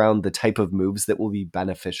head around the type of moves that will be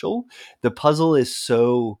beneficial. The puzzle is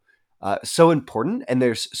so important, and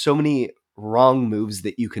there's so many wrong moves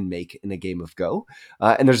that you can make in a game of Go.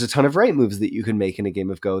 And there's a ton of right moves that you can make in a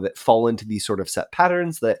game of Go that fall into these sort of set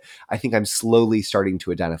patterns that I think I'm slowly starting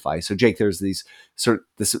to identify. So Jake, there's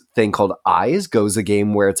this thing called Eyes. Go's a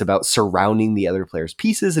game where it's about surrounding the other player's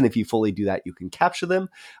pieces. And if you fully do that, you can capture them.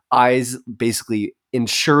 Eyes basically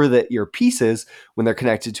ensure that your pieces, when they're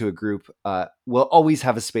connected to a group, will always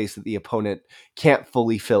have a space that the opponent can't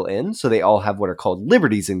fully fill in. So they all have what are called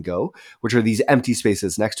liberties in Go, which are these empty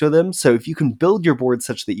spaces next to them. So if you can build your board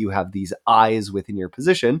such that you have these eyes within your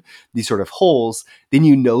position, these sort of holes, then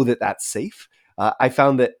you know that that's safe. I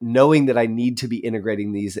found that knowing that I need to be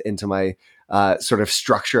integrating these into my sort of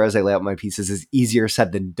structure as I lay out my pieces is easier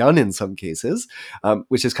said than done in some cases,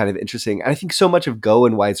 which is kind of interesting. And I think so much of Go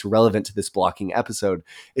and why it's relevant to this blocking episode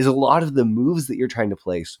is a lot of the moves that you're trying to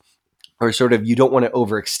place or sort of you don't want to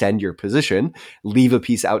overextend your position, leave a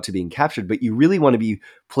piece out to being captured, but you really want to be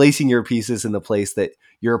placing your pieces in the place that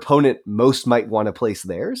your opponent most might want to place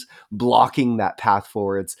theirs, blocking that path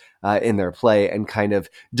forwards in their play and kind of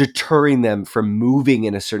deterring them from moving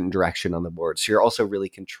in a certain direction on the board. So you're also really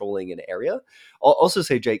controlling an area. I'll also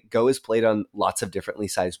say, Jake, Go is played on lots of differently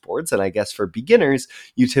sized boards. And I guess for beginners,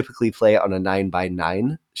 you typically play on a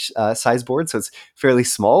 9x9 size board. So it's fairly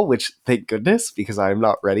small, which thank goodness, because I'm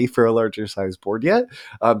not ready for a larger size board yet.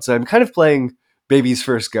 So I'm kind of playing baby's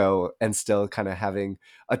first Go and still kind of having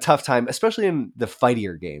a tough time, especially in the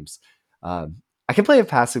fightier games. I can play a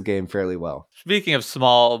passive game fairly well. Speaking of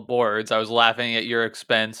small boards, I was laughing at your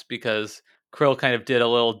expense because Krill kind of did a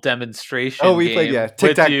little demonstration. Oh, we game played, with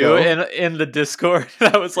tic-tac-toe. you in the Discord.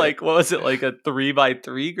 That was like, what was it, like a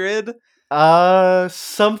 3x3 grid?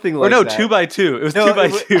 Something like that. Or no, that. 2x2. It was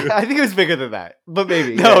 2x2. I think it was bigger than that, but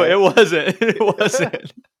maybe. No, yeah. it wasn't. It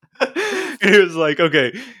wasn't. It was like,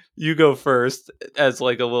 okay, you go first as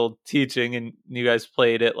like a little teaching, and you guys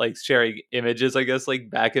played it like sharing images, I guess, like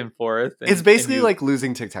back and forth. It's basically like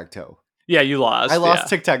losing tic-tac-toe. Yeah, you lost. I lost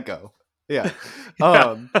tic-tac-go. Yeah.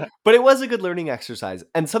 But it was a good learning exercise.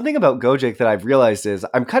 And something about Go, Jake, that I've realized is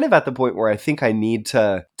I'm kind of at the point where I think I need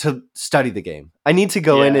to study the game. I need to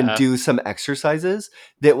go in and do some exercises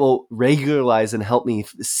that will regularize and help me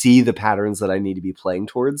see the patterns that I need to be playing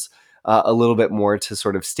towards a little bit more to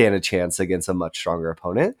sort of stand a chance against a much stronger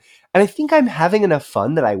opponent. And I think I'm having enough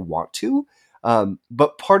fun that I want to.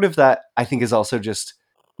 But part of that, I think, is also just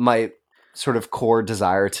my sort of core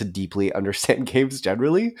desire to deeply understand games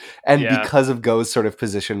generally. And Yeah. because of Go's sort of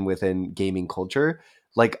position within gaming culture,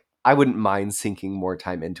 like I wouldn't mind sinking more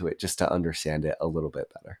time into it just to understand it a little bit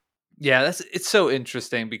better. Yeah, it's so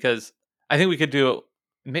interesting because I think we could do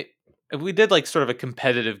if we did like sort of a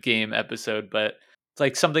competitive game episode, but it's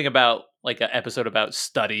like something about like an episode about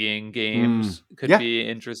studying games could Yeah, be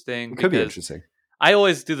interesting it could be because interesting. I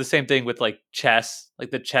always do the same thing with like chess,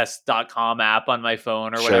 like the chess.com app on my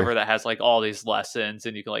phone or Sure. whatever that has like all these lessons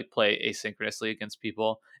and you can like play asynchronously against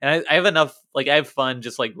people. And I have enough, like, I have fun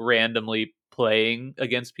just like randomly playing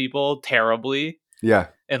against people terribly Yeah.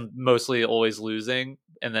 and mostly always losing.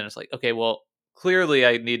 And then it's like, okay, well, clearly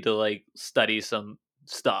I need to like study some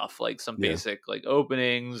stuff, like some Yeah. basic like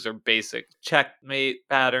openings or basic checkmate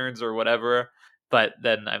patterns or whatever. But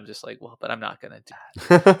then I'm just like, well, but I'm not gonna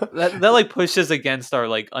do that like pushes against our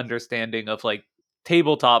like understanding of like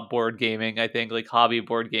tabletop board gaming. I think like hobby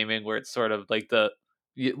board gaming, where it's sort of like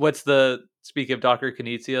what's the speaking of Dr.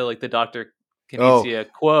 Knizia, like the Dr. Oh,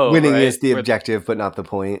 Knizia quote, winning right? is the Where objective, but not the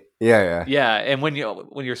point. Yeah, yeah. yeah, and when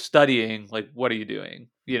you're studying, like what are you doing?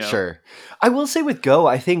 You know, Sure. I will say with Go,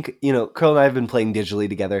 I think, Curl and I have been playing digitally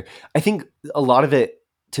together. I think a lot of it,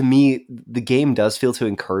 to me, the game does feel to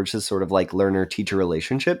encourage this sort of like learner teacher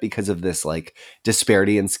relationship because of this like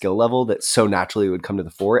disparity in skill level that so naturally would come to the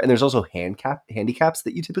fore. And there's also handicaps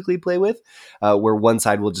that you typically play with, where one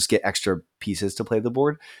side will just get extra pieces to play the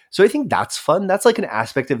board. So I think that's fun. That's like an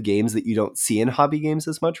aspect of games that you don't see in hobby games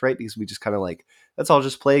as much, right? Because we just kind of like, let's all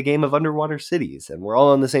just play a game of underwater cities and we're all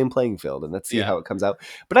on the same playing field and let's see yeah. how it comes out.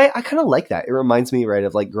 But I kind of like that. It reminds me, right,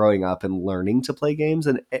 of like growing up and learning to play games,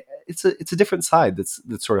 and it's a different side that's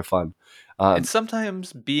sort of fun. And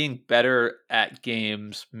sometimes being better at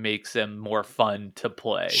games makes them more fun to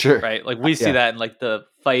play, Sure, right? Like we see yeah, that in like the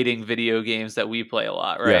fighting video games that we play a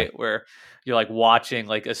lot, yeah, right? Where you're like watching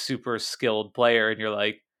like a super skilled player and you're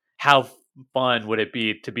like, how fun would it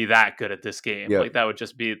be to be that good at this game? yeah. Like that would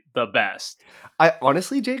just be the best. I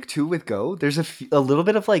honestly, Jake, too, with Go, there's a little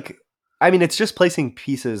bit of like, I mean, it's just placing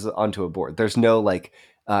pieces onto a board. There's no like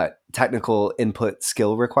technical input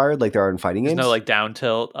skill required like there are in fighting There's no games. like down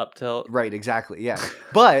tilt, up tilt, Right, exactly, yeah.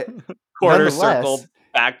 But quarter nonetheless, circle,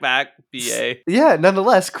 back, BA. yeah,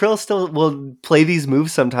 nonetheless, Krill still will play these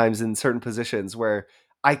moves sometimes in certain positions where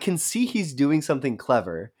I can see he's doing something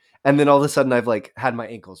clever, and then all of a sudden I've like had my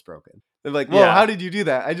ankles broken. They're like, "Whoa, how Yeah. did you do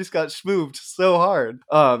that? I just got schmooved so hard."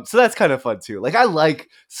 So that's kind of fun too. Like I like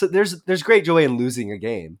so there's great joy in losing a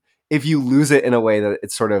game if you lose it in a way that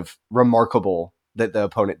it's sort of remarkable that the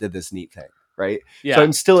opponent did this neat thing, right? So Yeah,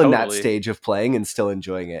 I'm still in that totally. stage of playing and still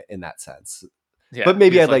enjoying it in that sense. Yeah. But You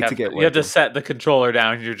maybe just I'd like like to have get you have to working. set the controller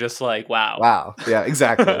down and you're just like, wow. Wow. Yeah,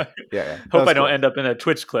 exactly. Yeah, yeah. That Hope was I don't cool. end up in a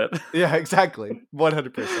Twitch clip. Yeah, exactly.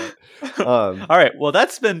 100%. All right. Well,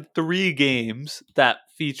 that's been 3 games that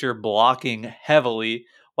feature blocking heavily.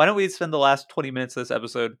 Why don't we spend the last 20 minutes of this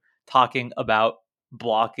episode talking about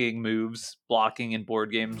blocking moves, blocking in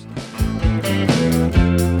board games?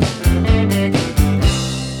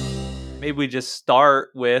 Maybe we just start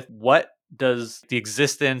with what does the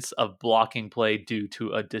existence of blocking play do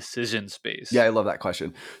to a decision Yeah, space? I love that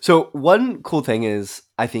question. So, one cool thing is,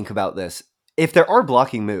 I think about this. If there are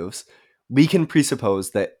blocking moves, we can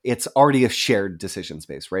presuppose that it's already a shared decision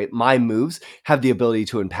space, right? My moves have the ability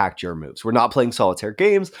to impact your moves. We're not playing solitaire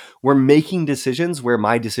games. We're making decisions where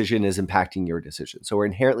my decision is impacting your decision. So, we're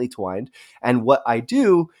inherently twined. And what I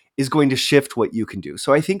do is going to shift what you can do.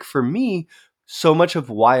 So, I think for me, so much of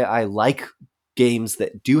why I like games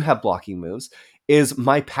that do have blocking moves is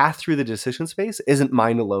my path through the decision space isn't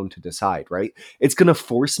mine alone to decide, right? It's going to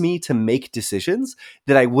force me to make decisions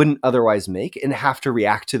that I wouldn't otherwise make and have to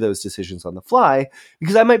react to those decisions on the fly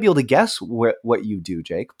because I might be able to guess what you do,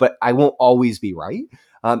 Jake, but I won't always be right.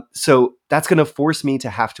 So that's going to force me to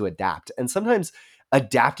have to adapt. And sometimes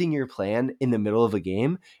adapting your plan in the middle of a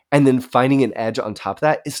game and then finding an edge on top of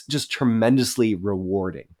that is just tremendously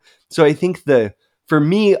rewarding. So I think for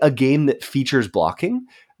me, a game that features blocking,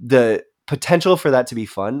 the potential for that to be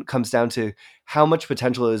fun comes down to how much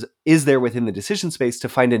potential is there within the decision space to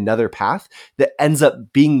find another path that ends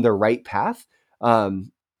up being the right path,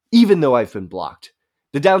 even though I've been blocked.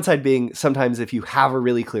 The downside being sometimes if you have a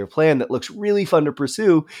really clear plan that looks really fun to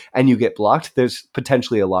pursue and you get blocked, there's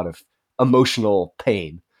potentially a lot of emotional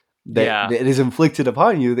pain Yeah. that is inflicted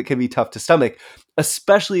upon you that can be tough to stomach,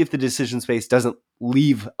 especially if the decision space doesn't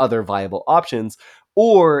leave other viable options,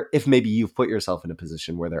 or if maybe you've put yourself in a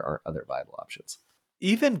position where there aren't other viable options.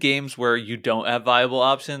 Even games where you don't have viable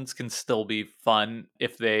options can still be fun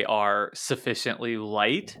if they are sufficiently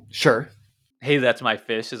light. Sure. Hey, That's My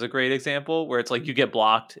Fish is a great example where it's like you get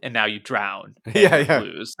blocked and now you drown and Yeah, yeah.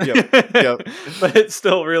 lose. Yep. Yep. But it's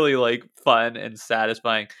still really like fun and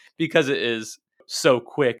satisfying because it is so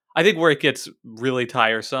quick. I think where it gets really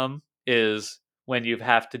tiresome is when you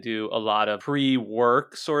have to do a lot of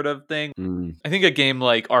pre-work sort of thing. Mm, I think a game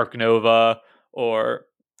like Arc Nova or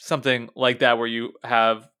something like that where you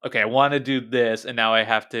have, okay, I want to do this and now I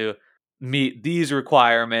have to meet these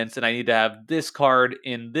requirements and I need to have this card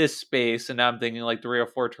in this space and now I'm thinking like 3 or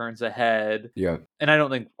 4 turns ahead. yeah. And I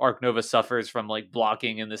don't think Arc Nova suffers from like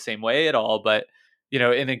blocking in the same way at all, but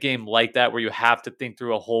in a game like that where you have to think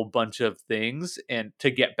through a whole bunch of things and to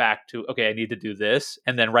get back to, okay, I need to do this,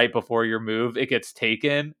 and then right before your move it gets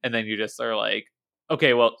taken and then you just are like,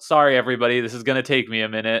 okay, well, sorry everybody, this is going to take me a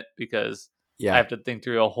minute because I Yeah. have to think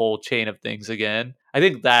through a whole chain of things again. I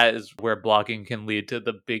think that is where blocking can lead to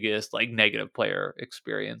the biggest like negative player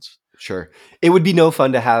experience. Sure. It would be no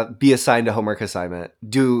fun to be assigned a homework assignment,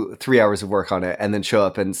 do 3 hours of work on it, and then show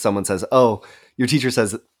up and someone says, "Oh, your teacher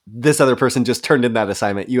says this other person just turned in that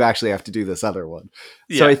assignment. You actually have to do this other one."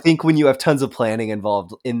 So I Yeah. think when you have tons of planning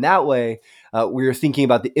involved in that way, we're thinking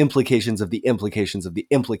about the implications of the implications of the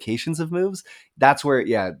implications of moves. That's where,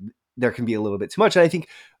 yeah, there can be a little bit too much. And I think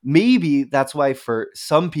maybe that's why for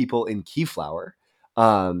some people in Keyflower,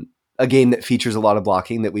 um, a game that features a lot of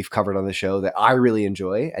blocking that we've covered on the show that I really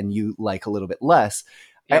enjoy and you like a little bit less.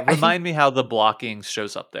 Yeah, I think remind me how the blocking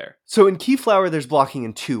shows up there. so in Keyflower, there's blocking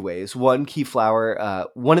in two ways. One, Keyflower,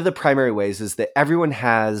 one of the primary ways is that everyone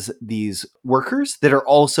has these workers that are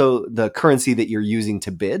also the currency that you're using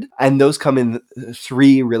to bid. And those come in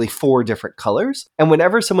really four different colors. And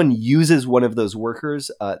whenever someone uses one of those workers,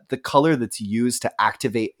 the color that's used to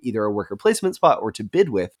activate either a worker placement spot or to bid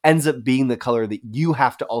with ends up being the color that you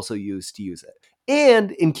have to also use to use it.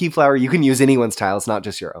 And in Keyflower, you can use anyone's tiles, not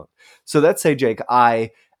just your own. So let's say, Jake, I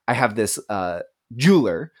have this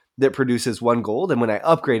jeweler that produces 1 gold, and when I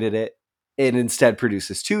upgraded it, it instead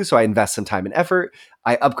produces 2. So I invest some time and effort.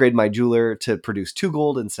 I upgrade my jeweler to produce 2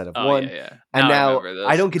 gold instead of Oh yeah, 1. yeah. And Now I now remember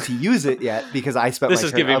I this. don't get to use it yet because I spent This my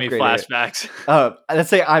is turn giving me upgrading it. flashbacks. Let's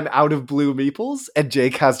say I'm out of blue meeples and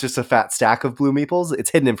Jake has just a fat stack of blue meeples. It's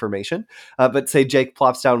hidden information. But say Jake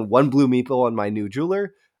plops down 1 blue meeple on my new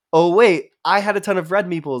jeweler. Oh, wait, I had a ton of red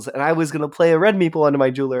meeples and I was going to play a red meeple onto my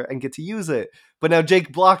jeweler and get to use it. But now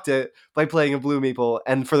Jake blocked it by playing a blue meeple.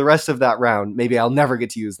 And for the rest of that round, maybe I'll never get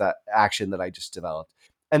to use that action that I just developed.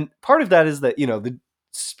 And part of that is that, the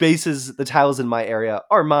spaces, the tiles in my area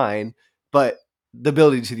are mine, but the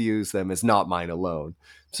ability to use them is not mine alone.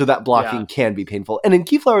 So that blocking Yeah. can be painful. And in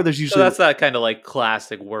Keyflower, there's So usually that's that kind of like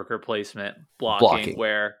classic worker placement blocking blocking.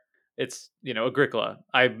 where it's, Agricola,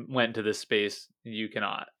 I went to this space, you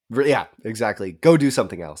cannot. Yeah, exactly. Go do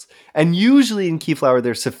something else. And usually in Keyflower,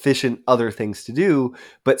 there's sufficient other things to do,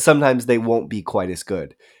 but sometimes they won't be quite as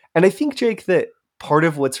good. And I think, Jake, that part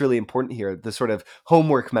of what's really important here, the sort of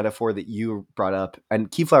homework metaphor that you brought up,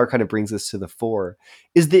 and Keyflower kind of brings this to the fore,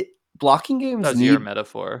 is that blocking games That's need... your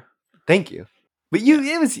metaphor. Thank you. But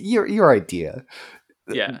it was your idea.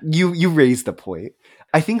 Yeah. You raised the point.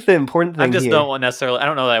 I think the important thing I just here... don't want necessarily, I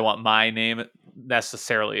don't know that I want my name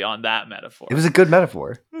necessarily on that metaphor. It was a good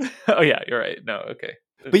metaphor. Oh yeah, you're right. No, okay.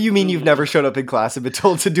 But you mean you've never showed up in class and been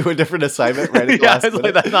told to do a different assignment right at the Yeah, last it's like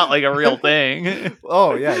minute? that's not like a real thing.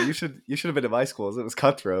 Oh yeah, you should have been at my schools. It was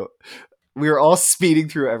cutthroat. We were all speeding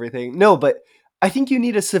through everything. No, but I think you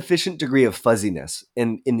need a sufficient degree of fuzziness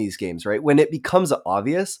in these games, right? When it becomes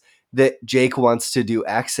obvious that Jake wants to do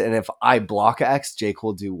X, and if I block X, Jake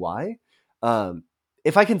will do Y.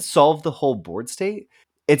 If I can solve the whole board state,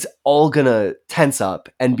 it's all gonna tense up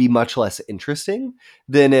and be much less interesting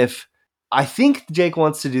than if I think Jake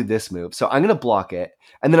wants to do this move, so I'm gonna block it,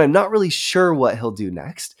 and then I'm not really sure what he'll do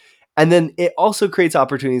next. And then it also creates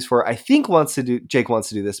opportunities for Jake wants to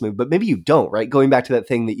do this move, but maybe you don't, right? Going back to that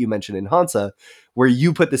thing that you mentioned in Hansa, where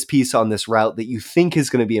you put this piece on this route that you think is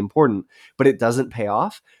going to be important, but it doesn't pay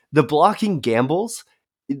off. The blocking gambles,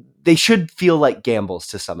 they should feel like gambles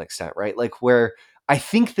to some extent, right? Like where I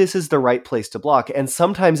think this is the right place to block. And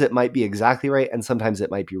sometimes it might be exactly right. And sometimes it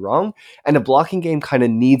might be wrong. And a blocking game kind of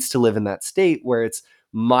needs to live in that state where it's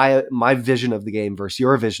my vision of the game versus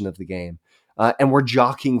your vision of the game. And we're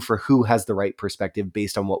jockeying for who has the right perspective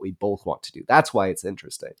based on what we both want to do. That's why it's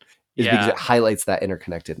interesting, because it highlights that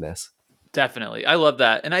interconnectedness. Definitely. I love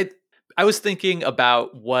that. And I was thinking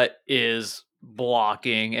about what is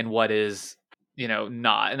blocking and what is,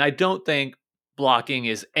 not. And I don't think blocking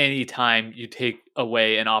is any time you take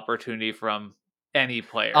away an opportunity from any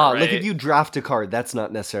player, right? Like if you draft a card, that's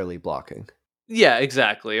not necessarily blocking. Yeah,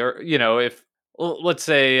 exactly. Or, if, let's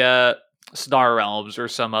say, Star Realms or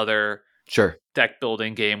some other Sure. deck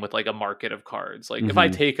building game with like a market of cards. Like if I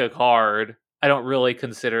Hmm. take a card, I don't really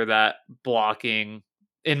consider that blocking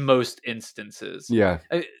in most instances. Yeah.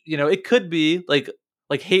 It could be like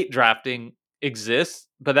hate drafting exists,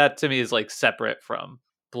 but that to me is like separate from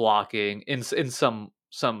blocking in some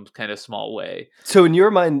kind of small way. So in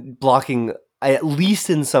your mind, blocking, at least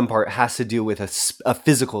in some part, has to do with a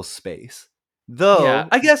physical space. Yeah, Though,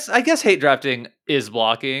 I guess hate drafting is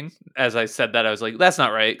blocking. As I said that, I was like, that's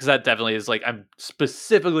not right because that definitely is like I'm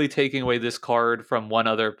specifically taking away this card from one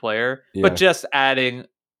other player, but yeah, just adding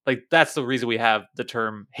like that's the reason we have the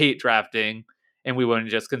term hate drafting, and we wouldn't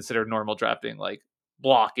just consider normal drafting like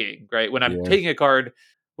blocking, right? When I'm yeah, taking a card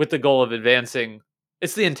with the goal of advancing,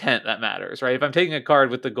 it's the intent that matters, right? If I'm taking a card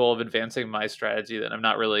with the goal of advancing my strategy, then I'm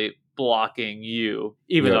not really blocking you,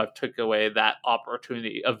 even though yep. I've took away that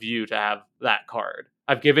opportunity of you to have that card.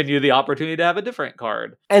 I've given you the opportunity to have a different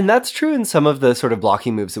card. And that's true in some of the sort of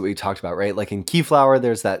blocking moves that we talked about, right? Like in Keyflower,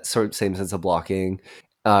 there's that sort of same sense of blocking,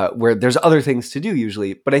 where there's other things to do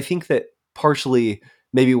usually. But I think that partially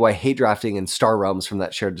maybe why hate drafting and Star Realms from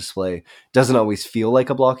that shared display doesn't always feel like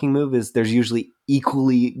a blocking move is there's usually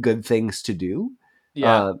equally good things to do.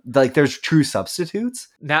 Yeah. Like there's true substitutes.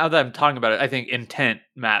 Now that I'm talking about it, I think intent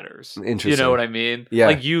matters. You know Interesting. what I mean? Yeah.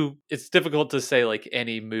 Like it's difficult to say like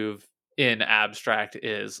any move in abstract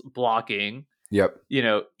is blocking. Yep.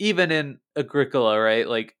 Even in Agricola, right?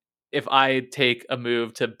 Like if I take a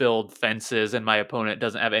move to build fences and my opponent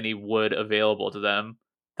doesn't have any wood available to them,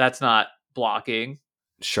 that's not blocking,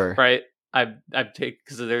 Sure. right? I take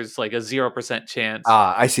because there's like a 0% chance.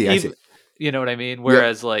 Ah, I see. I see. Even you know what I mean. Yep.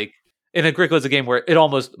 Whereas like in Agricola is a game where it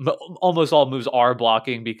almost all moves are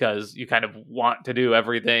blocking because you kind of want to do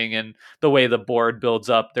everything, and the way the board builds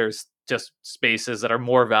up, there's just spaces that are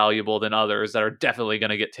more valuable than others that are definitely going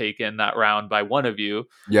to get taken that round by one of you.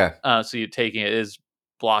 Yeah. So you taking it is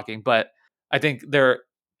blocking, but I think there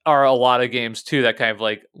are a lot of games too that kind of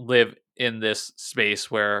like live in this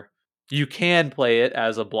space where you can play it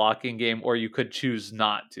as a blocking game, or you could choose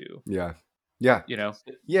not to. Yeah. Yeah. You know,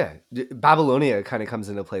 Yeah, Babylonia kind of comes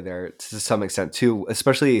into play there to some extent too,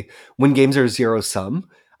 especially when games are zero sum.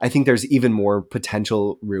 I think there's even more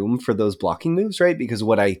potential room for those blocking moves, right? Because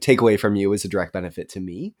what I take away from you is a direct benefit to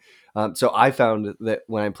me. So I found that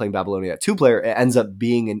when I'm playing Babylonia at 2-player, it ends up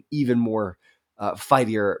being an even more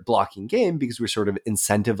fightier blocking game because we're sort of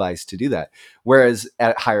incentivized to do that. Whereas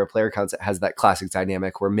at higher player counts, it has that classic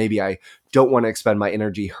dynamic where maybe I don't want to expend my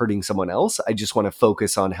energy hurting someone else. I just want to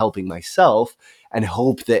focus on helping myself and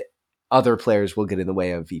hope that other players will get in the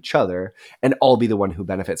way of each other and I'll be the one who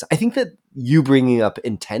benefits. I think that you bringing up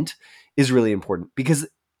intent is really important because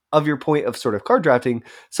of your point of sort of card drafting.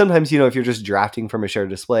 Sometimes, if you're just drafting from a shared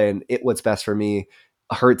display and what's best for me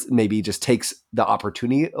hurts, maybe just takes the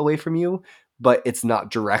opportunity away from you, but it's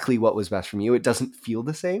not directly what was best from you. It doesn't feel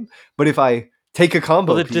the same. But if I take a well,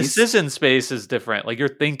 combo the piece, decision space is different. Like you're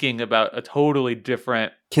thinking about a totally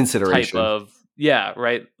different type consideration. of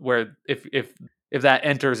right. Where if that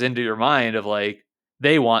enters into your mind of like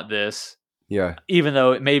they want this, Yeah. even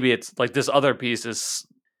though maybe it's like this other piece is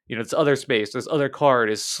this other space, this other card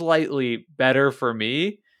is slightly better for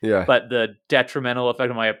me, Yeah. but the detrimental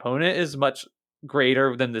effect on my opponent is much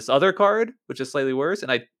greater than this other card, which is slightly worse.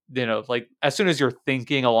 And I like as soon as you're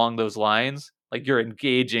thinking along those lines, like you're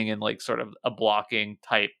engaging in like sort of a blocking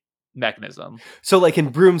type mechanism. So, like in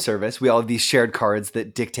Broom Service, we all have these shared cards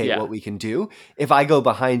that dictate Yeah. what we can do. If I go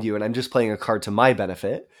behind you and I'm just playing a card to my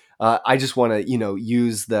benefit, I just want to,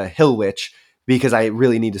 use the Hill Witch because I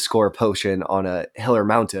really need to score a potion on a hill or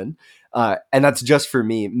mountain. And that's just for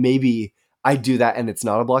me. Maybe I do that and it's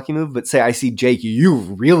not a blocking move, but say I see Jake, you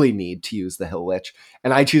really need to use the Hill Witch.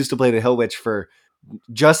 And I choose to play the Hill Witch for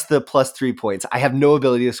just the +3 points. I have no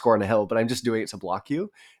ability to score on a hill, but I'm just doing it to block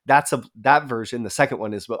you. That version. The second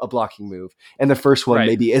one is a blocking move, and the first one Right.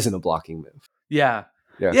 maybe isn't a blocking move. Yeah.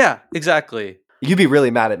 Yeah. Yeah, exactly. You'd be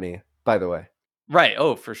really mad at me, by the way. Right.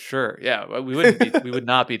 Oh, for sure. Yeah. We would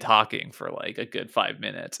not be talking for like a good 5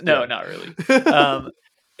 minutes. No, Yeah. not really.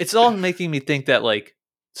 It's all making me think that like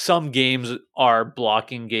some games are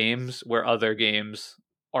blocking games where other games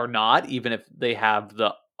are not, even if they have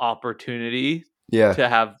the opportunity Yeah. to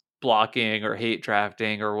have blocking or hate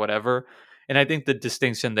drafting or whatever. And I think the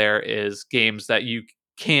distinction there is games that you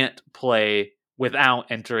can't play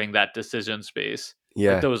without entering that decision space. Like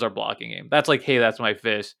Yeah. those are blocking games. That's like, hey, that's my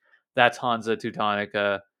fish. That's Hansa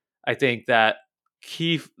Teutonica. I think that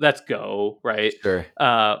that's Go, right? Sure.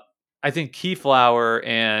 I think Keyflower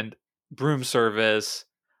and Broom Service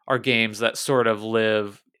are games that sort of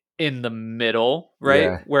live in the middle, right?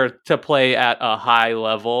 Yeah. Where to play at a high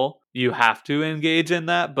level, you have to engage in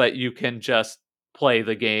that, but you can just play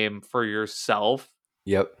the game for yourself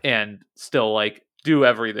Yep. and still like do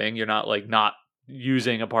everything. You're not like not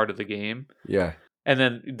using a part of the game. Yeah. And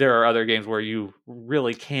then there are other games where you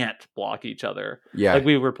really can't block each other. Yeah. Like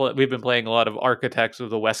we've been playing a lot of Architects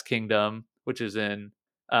of the West Kingdom, which is in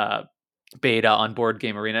uh, beta on Board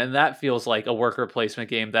Game Arena, and that feels like a worker placement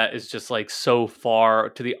game that is just like so far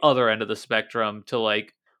to the other end of the spectrum. To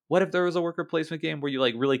like, what if there was a worker placement game where you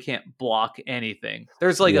like really can't block anything?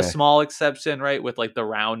 There's like a Yeah. small exception, right, with like the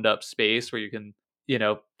round up space where you can,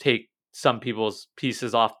 take some people's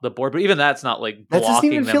pieces off the board, but even that's not like That doesn't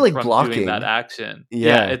even blocking feel them like from doing that blocking. action.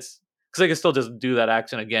 Yeah, Yeah. it's because I can still just do that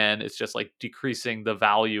action again. It's just like decreasing the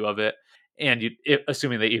value of it, and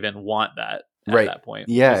assuming they even want that at Right. that point,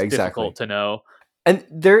 which Yeah, is exactly. difficult to know. And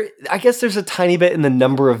I guess there's a tiny bit in the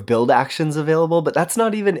number of build actions available, but that's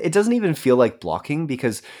not even, it doesn't even feel like blocking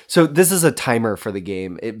because, so this is a timer for the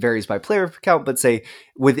game. It varies by player count, but say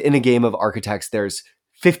within a game of Architects, there's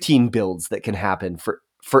 15 builds that can happen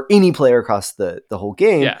for any player across the whole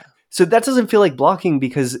game. Yeah, So that doesn't feel like blocking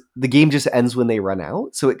because the game just ends when they run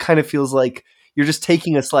out. So it kind of feels like you're just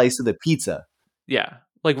taking a slice of the pizza. yeah.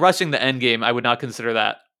 Like rushing the end game, I would not consider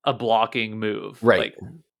that a blocking move. Right.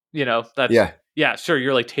 Like, that's Yeah. yeah, sure,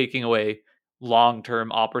 you're like taking away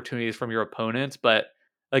long-term opportunities from your opponents, but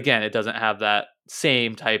again, it doesn't have that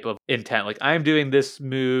same type of intent. Like I'm doing this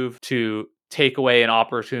move to take away an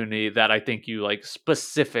opportunity that I think you like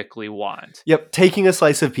specifically want. Yep, taking a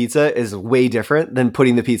slice of pizza is way different than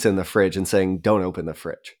putting the pizza in the fridge and saying don't open the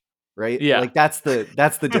fridge. Right? Yeah. Like that's the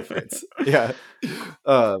difference. Yeah.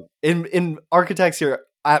 In Architects you're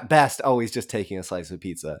at best always just taking a slice of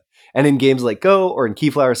pizza. And in games like Go or in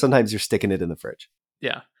Keyflower sometimes you're sticking it in the fridge.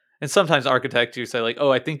 Yeah. And sometimes architects you say like,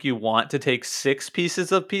 "Oh, I think you want to take 6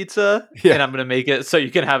 pieces of pizza Yeah. and I'm going to make it so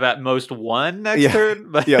you can have at most 1 next Yeah.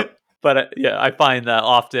 turn." But Yep. yeah, I find that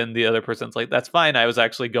often the other person's like, "That's fine. I was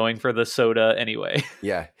actually going for the soda anyway."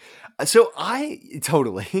 Yeah. So I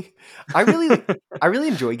totally I really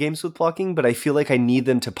enjoy games with blocking, but I feel like I need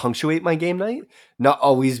them to punctuate my game night, not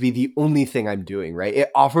always be the only thing I'm doing, right? It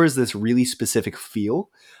offers this really specific feel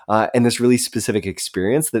and this really specific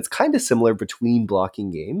experience that's kind of similar between blocking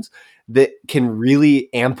games that can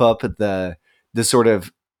really amp up the sort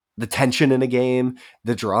of the tension in a game,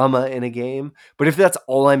 the drama in a game. But if that's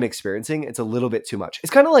all I'm experiencing, it's a little bit too much.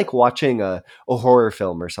 It's kind of like watching a horror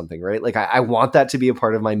film or something, right? Like I want that to be a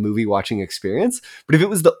part of my movie watching experience. But if it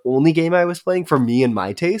was the only game I was playing for me and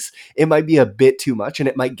my taste, it might be a bit too much and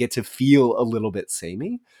it might get to feel a little bit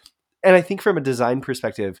samey. And I think from a design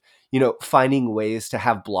perspective, finding ways to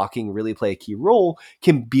have blocking really play a key role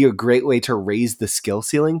can be a great way to raise the skill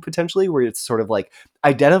ceiling potentially, where it's sort of like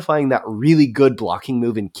identifying that really good blocking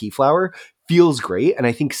move in Keyflower feels great and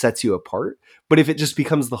I think sets you apart. But if it just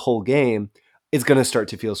becomes the whole game, it's going to start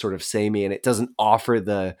to feel sort of samey and it doesn't offer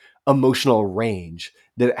the emotional range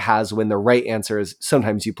that it has when the right answer is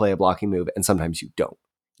sometimes you play a blocking move and sometimes you don't.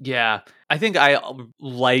 Yeah, I think I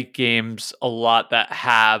like games a lot that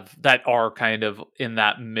are kind of in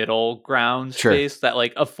that middle ground Sure. space that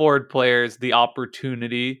like afford players the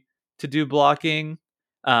opportunity to do blocking.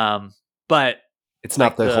 But It's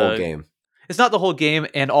not like the whole game. it's not the whole game,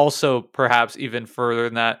 and also perhaps even further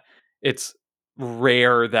than that, it's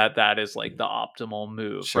rare that that is like the optimal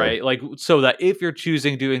move, Sure. right? Like so that if you're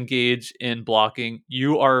choosing to engage in blocking,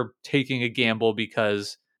 you are taking a gamble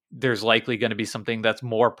because there's likely going to be something that's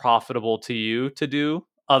more profitable to you to do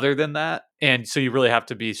other than that. And so you really have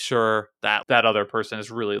to be sure that that other person is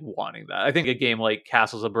really wanting that. I think a game like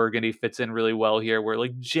Castles of Burgundy fits in really well here, where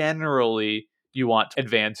like generally you want to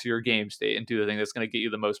advance your game state and do the thing that's going to get you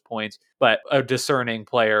the most points. But a discerning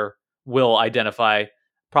player will identify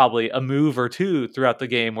probably a move or two throughout the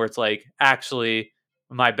game where it's like, actually,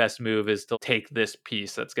 my best move is to take this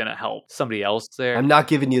piece that's going to help somebody else there. I'm not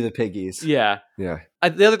giving you the piggies. Yeah. Yeah.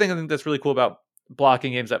 The other thing I think that's really cool about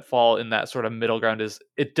blocking games that fall in that sort of middle ground is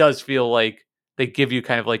it does feel like they give you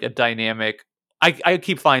kind of like a dynamic. I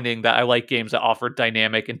keep finding that I like games that offer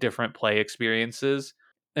dynamic and different play experiences.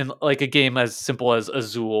 And like a game as simple as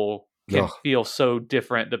Azul can Ugh. feel so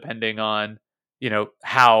different depending on,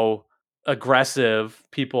 how aggressive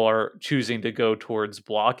people are choosing to go towards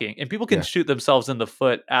blocking. And people can Yeah. shoot themselves in the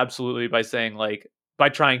foot absolutely by saying like by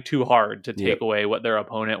trying too hard to Yep. take away what their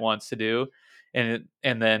opponent wants to do. And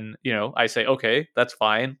then I say, okay, that's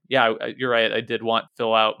fine. Yeah, you're right. I did want to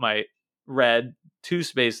fill out my red 2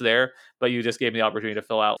 space there, but you just gave me the opportunity to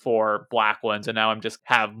fill out 4 black ones, and now I'm just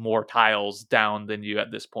have more tiles down than you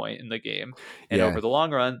at this point in the game. And Yeah. over the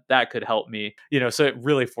long run, that could help me. So it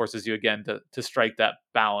really forces you again to strike that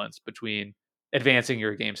balance between advancing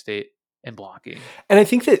your game state and blocking. And I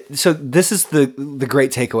think that, so this is the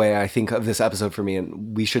great takeaway, I think, of this episode for me,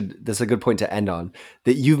 and this is a good point to end on,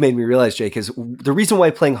 that you've made me realize, Jake, is the reason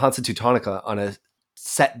why playing Hansa Teutonica on a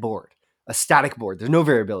set board, a static board, there's no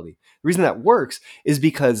variability. The reason that works is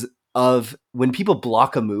because of when people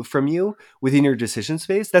block a move from you within your decision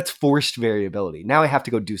space, that's forced variability. Now I have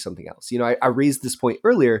to go do something else. I raised this point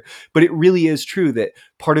earlier, but it really is true that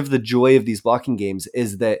part of the joy of these blocking games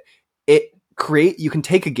is that you can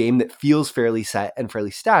take a game that feels fairly set and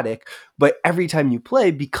fairly static, but every time you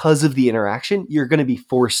play, because of the interaction, you're going to be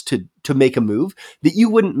forced to make a move that you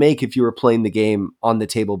wouldn't make if you were playing the game on the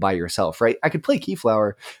table by yourself, right? I could play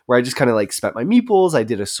Keyflower where I just kind of like spent my meeples, I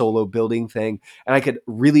did a solo building thing, and I could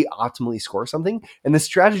really optimally score something. And the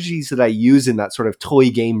strategies that I use in that sort of toy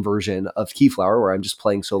game version of Keyflower, where I'm just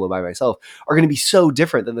playing solo by myself, are going to be so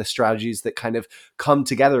different than the strategies that kind of come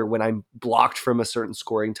together when I'm blocked from a certain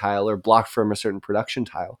scoring tile or blocked from a certain production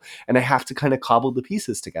tile. And I have to kind of cobble the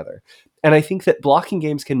pieces together. And I think that blocking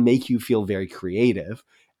games can make you feel very creative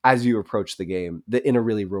as you approach the game in a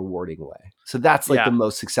really rewarding way. So that's like the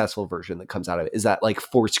most successful version that comes out of it, is that like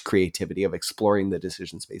forced creativity of exploring the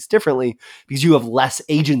decision space differently, because you have less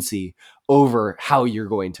agency over how you're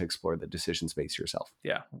going to explore the decision space yourself.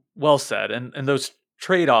 Yeah, well said. And those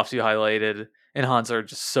trade-offs you highlighted in Hansa are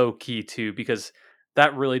just so key too, because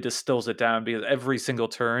that really distills it down, because every single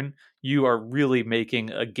turn you are really making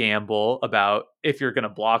a gamble about if you're going to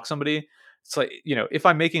block somebody. It's like, if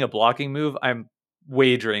I'm making a blocking move, I'm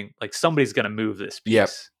wagering like somebody's going to move this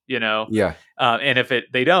piece, Yeah. and if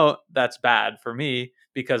they don't, that's bad for me,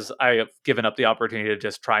 because I have given up the opportunity to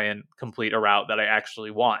just try and complete a route that I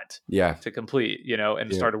actually want to complete,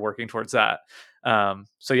 and started working towards that.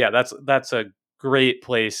 So yeah, that's a great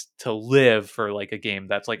place to live for like a game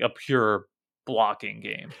that's like a pure blocking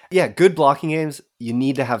game. Yeah, good blocking games, you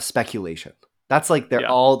need to have speculation. That's like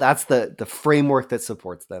that's the framework that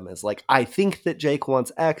supports them, is like, I think that Jake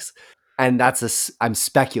wants X, and I'm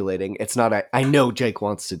speculating. It's not I know Jake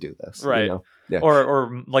wants to do this. Right. Yeah.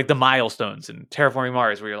 Or like the milestones in Terraforming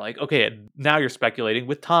Mars, where you're like, okay, now you're speculating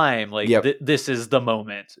with time. Like this is the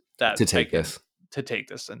moment that to take this.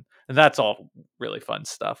 And that's all really fun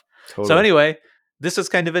stuff. Totally. So anyway, this is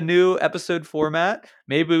kind of a new episode format.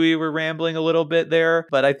 Maybe we were rambling a little bit there,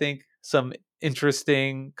 but I think some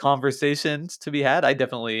interesting conversations to be had. I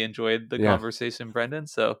definitely enjoyed the conversation, Brendan.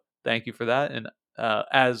 So thank you for that. And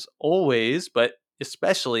as always, but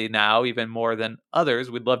especially now, even more than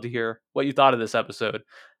others, we'd love to hear what you thought of this episode.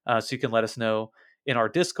 So you can let us know in our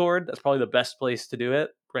Discord. That's probably the best place to do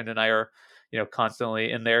it. Brendan and I are,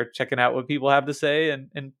 constantly in there checking out what people have to say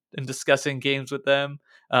and discussing games with them.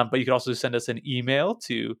 But you can also send us an email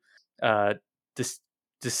to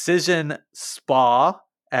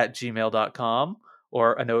decisionspa@gmail.com,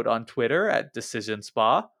 or a note on Twitter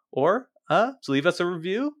 @decisionspa, or leave us a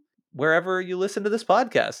review wherever you listen to this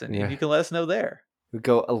podcast, and you can let us know there. We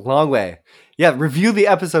go a long way. Yeah, review the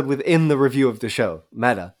episode within the review of the show.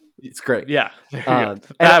 Meta. It's great. Yeah.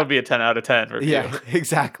 That would be a 10 out of 10 review. Yeah,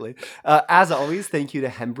 exactly. As always, thank you to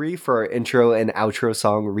Hembry for our intro and outro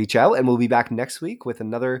song, Reach Out. And we'll be back next week with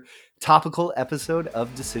another topical episode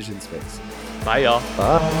of Decision Space. Bye, y'all.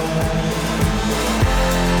 Bye.